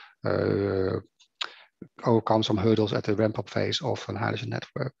to overcome some hurdles at the ramp-up phase of a hydrogen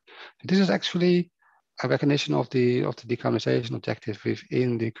network. This is actually a recognition of the decarbonization objective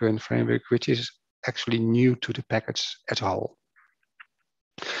within the current framework, which is actually new to the package as a whole.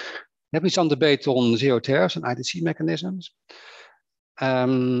 There has been some debate on zero tariffs and ITC mechanisms.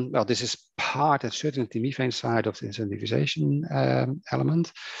 Well, this is part of certainly the methane side of the incentivization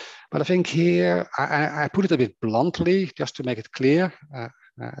element. But I think here, I put it a bit bluntly, just to make it clear,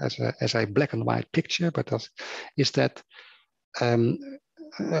 as a black and white picture, but that is that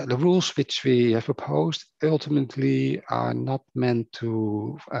the rules which we have proposed ultimately are not meant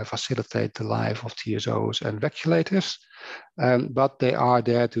to facilitate the life of TSOs and regulators, but they are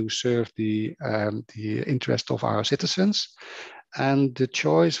there to serve the interest of our citizens. And the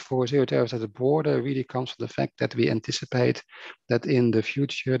choice for zero tariffs at the border really comes from the fact that we anticipate that in the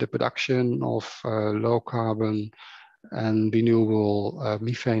future, the production of low carbon and renewable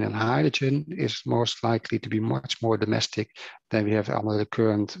methane and hydrogen is most likely to be much more domestic than we have under the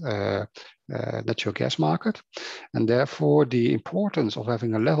current natural gas market. And therefore, the importance of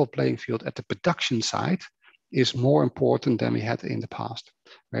having a level playing field at the production side is more important than we had in the past.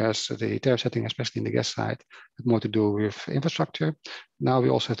 Whereas the tariff setting, especially in the gas side, had more to do with infrastructure. Now we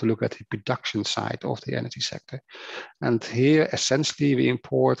also have to look at the production side of the energy sector. And here, essentially, we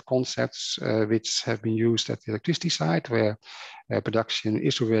import concepts which have been used at the electricity side, where production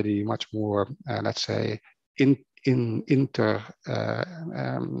is already much more, let's say, let's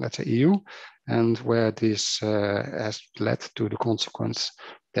say EU, and where this has led to the consequence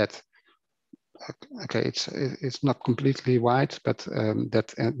that okay, it's not completely white, but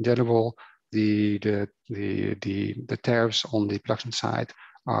that in general the tariffs on the production side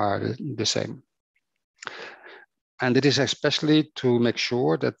are the same. And it is especially to make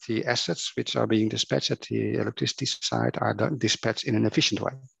sure that the assets which are being dispatched at the electricity side are dispatched in an efficient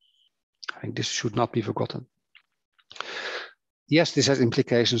way. I think this should not be forgotten. Yes, this has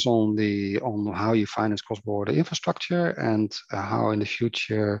implications on how you finance cross-border infrastructure and how in the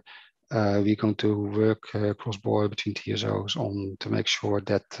future we're going to work cross-border between TSOs to make sure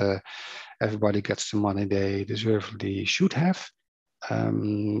that everybody gets the money they deservedly should have.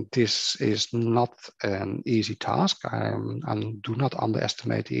 This is not an easy task. I do not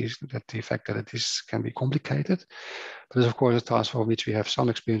underestimate the fact that this can be complicated. But it's of course a task for which we have some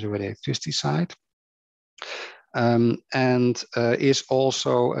experience already at the electricity side. And is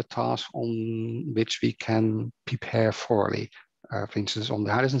also a task on which we can prepare thoroughly. For instance, on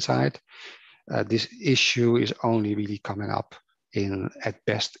the hydrogen side, this issue is only really coming up at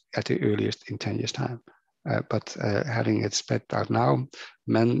best at the earliest in 10 years' time. But having it spread out now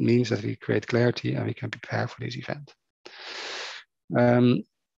means that we create clarity and we can prepare for this event.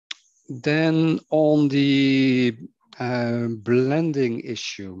 Then on the blending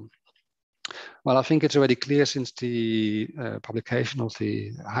issue, well, I think it's already clear since the publication of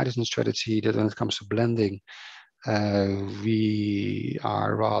the hydrogen strategy that when it comes to blending, we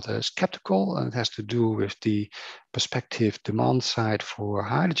are rather skeptical, and it has to do with the prospective demand side for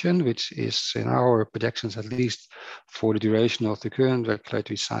hydrogen, which is in our projections, at least for the duration of the current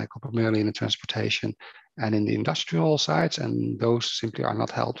regulatory cycle, primarily in the transportation and in the industrial sides, and those simply are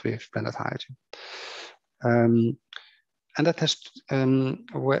not held with blended hydrogen. And that has,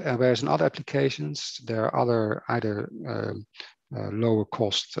 whereas in other applications, there are either lower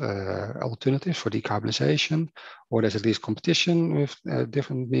cost alternatives for decarbonization, or there's at least competition with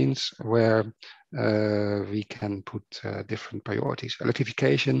different means where we can put different priorities.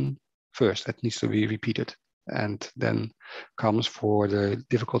 Electrification first, that needs to be repeated. And then comes for the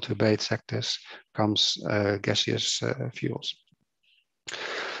difficult to abate sectors, comes gaseous fuels.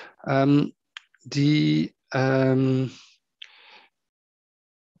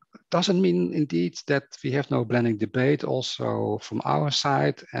 Doesn't mean indeed that we have no blending debate also from our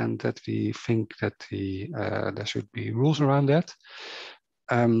side, and that we think that there should be rules around that.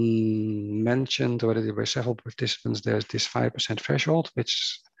 Mentioned already by several participants, there's this 5% threshold,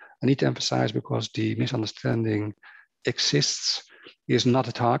 which I need to emphasize because the misunderstanding exists, is not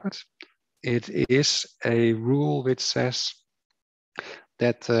a target. It is a rule which says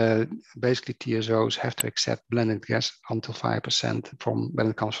that basically TSOs have to accept blended gas until 5% from when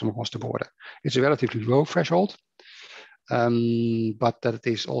it comes from across the border. It's a relatively low threshold, but that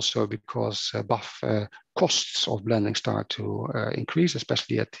is also because costs of blending start to increase,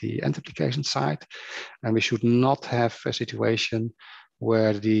 especially at the end application side. And we should not have a situation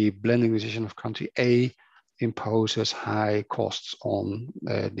where the blending decision of country A imposes high costs on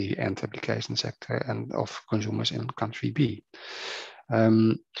the end application sector and of consumers in country B.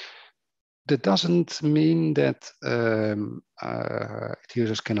 That doesn't mean that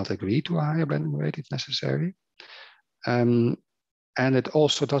users cannot agree to a higher blending rate if necessary. And it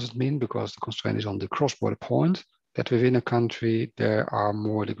also doesn't mean, because the constraint is on the cross-border point, that within a country there are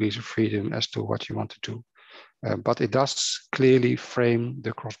more degrees of freedom as to what you want to do. But it does clearly frame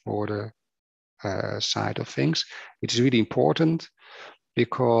the cross-border side of things, which is really important,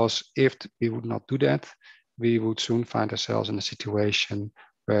 because if we would not do that, we would soon find ourselves in a situation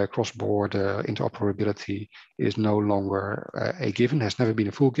where cross-border interoperability is no longer a given, has never been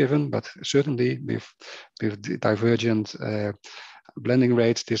a full given, but certainly with divergent blending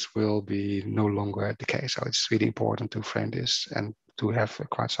rates, this will be no longer the case. So it's really important to frame this and to have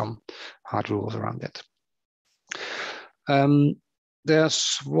quite some hard rules around that. There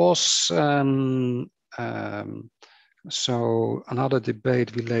was so another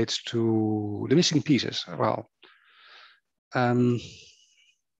debate relates to the missing pieces.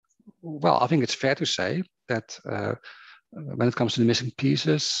 Well, I think it's fair to say that when it comes to the missing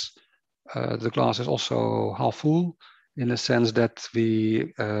pieces, the glass is also half full, in the sense that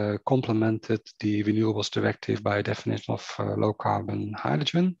we complemented the renewables directive by a definition of low carbon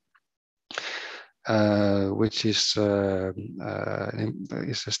hydrogen, which is a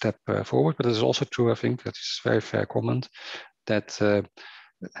step forward. But it is also true, I think, that is a very fair comment, that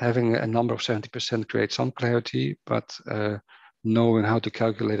having a number of 70% creates some clarity, but knowing how to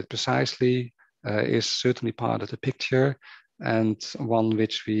calculate it precisely is certainly part of the picture, and one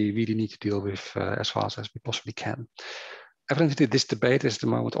which we really need to deal with as fast as we possibly can. Evidently, this debate is at the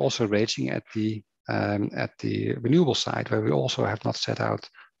moment also raging at the renewable side, where we also have not set out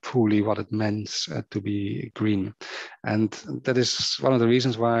fully what it means to be green. And that is one of the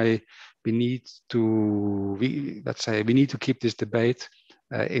reasons why we need to, we need to keep this debate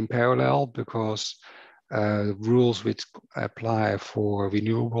in parallel, because rules which apply for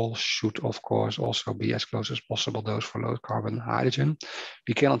renewables should, of course, also be as close as possible those for low carbon hydrogen.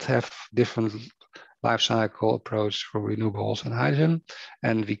 We cannot have different life cycle approach for renewables and hydrogen,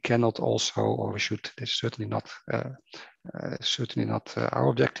 and we cannot also, or we should, this is certainly not our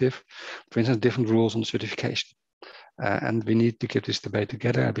objective, for instance, different rules on certification. And we need to keep this debate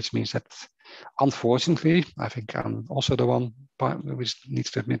together, which means that, unfortunately, I think I'm also the one which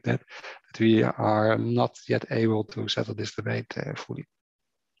needs to admit that we are not yet able to settle this debate fully.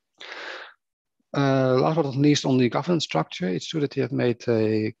 Last but not least, on the governance structure, it's true that you have made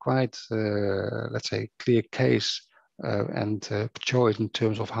a quite, let's say, clear case and choice in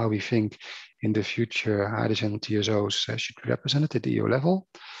terms of how we think in the future hydrogen TSOs should be represented at the EU level.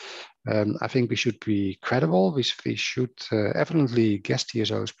 I think we should be credible. We should evidently, gas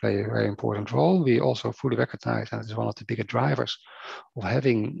TSOs play a very important role. We also fully recognize, and it's one of the bigger drivers of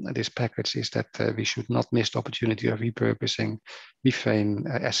having this package, is that we should not miss the opportunity of repurposing methane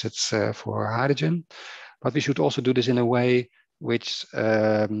assets for hydrogen. But we should also do this in a way which,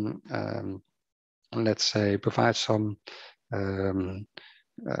 let's say, provides some,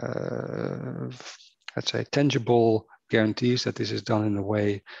 let's say, tangible guarantees that this is done in a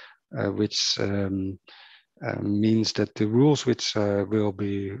way which means that the rules which will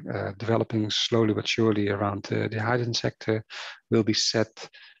be developing slowly but surely around the hydrogen sector will be set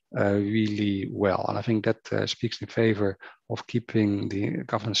really well. And I think that speaks in favor of keeping the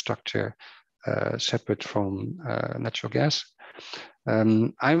governance structure separate from natural gas.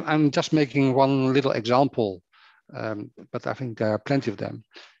 I'm just making one little example, but I think there are plenty of them,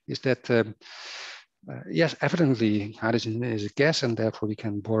 is that yes, evidently hydrogen is a gas, and therefore we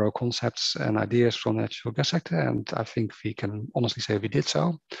can borrow concepts and ideas from the natural gas sector, and I think we can honestly say we did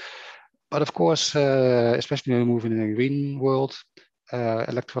so. But of course, especially when we move in a green world,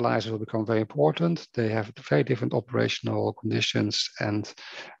 electrolyzers will become very important. They have very different operational conditions and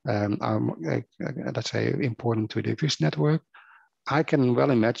are, let's say, important to the grid network. I can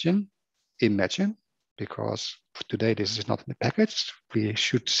well imagine, because today this is not in the package, we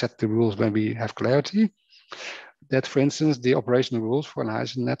should set the rules when we have clarity, that, for instance, the operational rules for an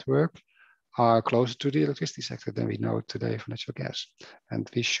hydrogen network are closer to the electricity sector than we know today for natural gas. And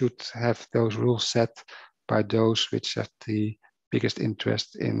we should have those rules set by those which have the biggest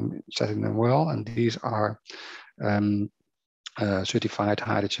interest in setting them well, and these are certified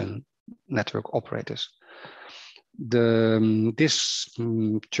hydrogen network operators. This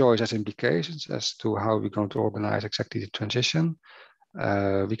choice has implications as to how we're going to organize exactly the transition.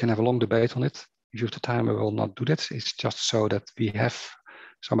 We can have a long debate on it. Due to time, we will not do that. It's just so that we have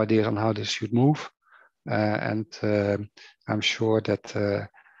some ideas on how this should move. And I'm sure that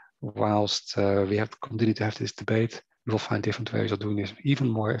whilst we have to continue to have this debate, we will find different ways of doing this even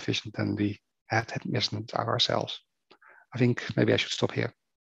more efficient than we had imagined ourselves. I think maybe I should stop here.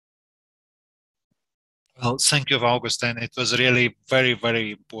 Well, thank you, Augustijn. It was really very,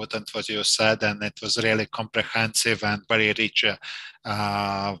 very important what you said, and it was really comprehensive and very rich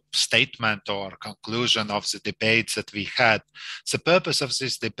statement or conclusion of the debates that we had. The purpose of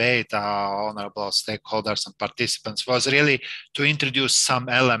this debate, honorable stakeholders and participants, was really to introduce some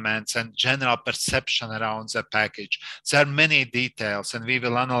elements and general perception around the package. There are many details, and we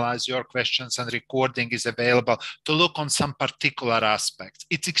will analyze your questions, and recording is available to look on some particular aspects.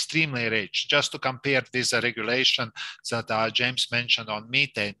 It's extremely rich. Just to compare with the regulation that James mentioned on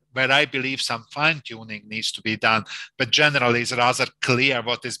methane, where I believe some fine-tuning needs to be done, but generally it's rather clear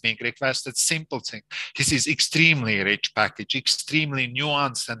what is being requested. Simple thing. This is extremely rich package, extremely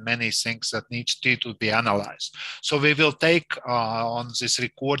nuanced, and many things that need to be analyzed. So we will take on this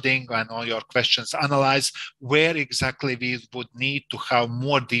recording and all your questions, analyze where exactly we would need to have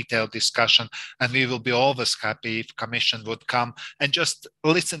more detailed discussion, and we will be always happy if Commission would come and just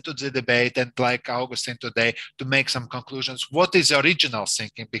listen to the debate and, like Augustijn today, to make some conclusions. What is the original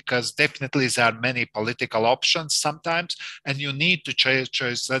thinking? Because definitely there are many political options sometimes, and you need to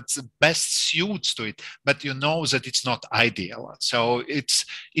choose that's best suits to it, but you know that it's not ideal. So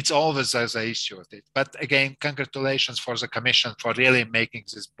it's always as an issue with it. But again, congratulations for the Commission for really making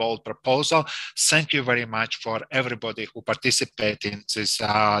this bold proposal. Thank you very much for everybody who participated in this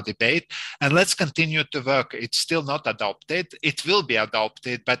debate. And let's continue to work. It's still not adopted. It will be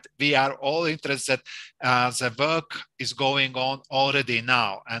adopted, but we are all interested. The work is going on already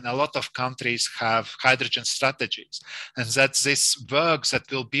now, and a lot of countries have hydrogen strategies, and that this work that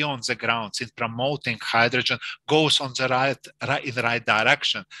will be on the ground in promoting hydrogen goes on the right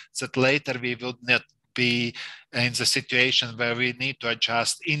direction, that later we will not be in the situation where we need to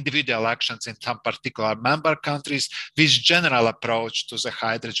adjust individual actions in some particular member countries with general approach to the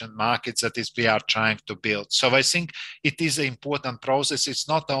hydrogen markets that is we are trying to build. So I think it is an important process. It's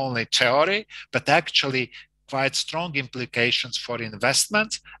not only theory, but actually quite strong implications for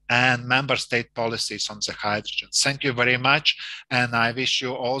investment and member state policies on the hydrogen. Thank you very much, and I wish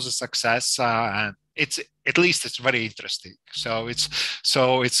you all the success. And at least it's very interesting. So it's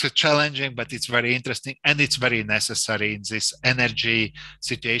challenging, but it's very interesting, and it's very necessary in this energy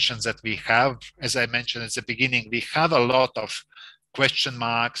situations that we have. As I mentioned at the beginning, we have a lot of question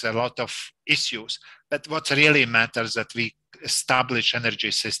marks, a lot of issues, but what really matters that we establish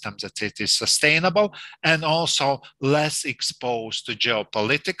energy systems that it is sustainable and also less exposed to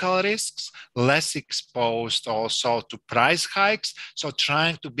geopolitical risks, less exposed also to price hikes. So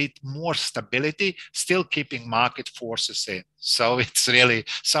trying to build more stability, still keeping market forces in. So it's really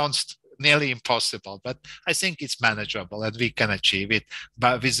sounds nearly impossible, but I think it's manageable and we can achieve it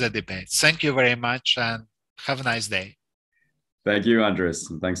with the debate. Thank you very much and have a nice day. Thank you, Andris,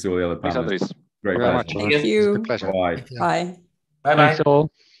 and thanks to all the other panelists. Thanks, Andris. Great Very much. Thank you. It's a pleasure. Bye. Bye. Bye-bye. Thanks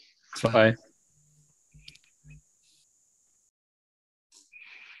all. Bye.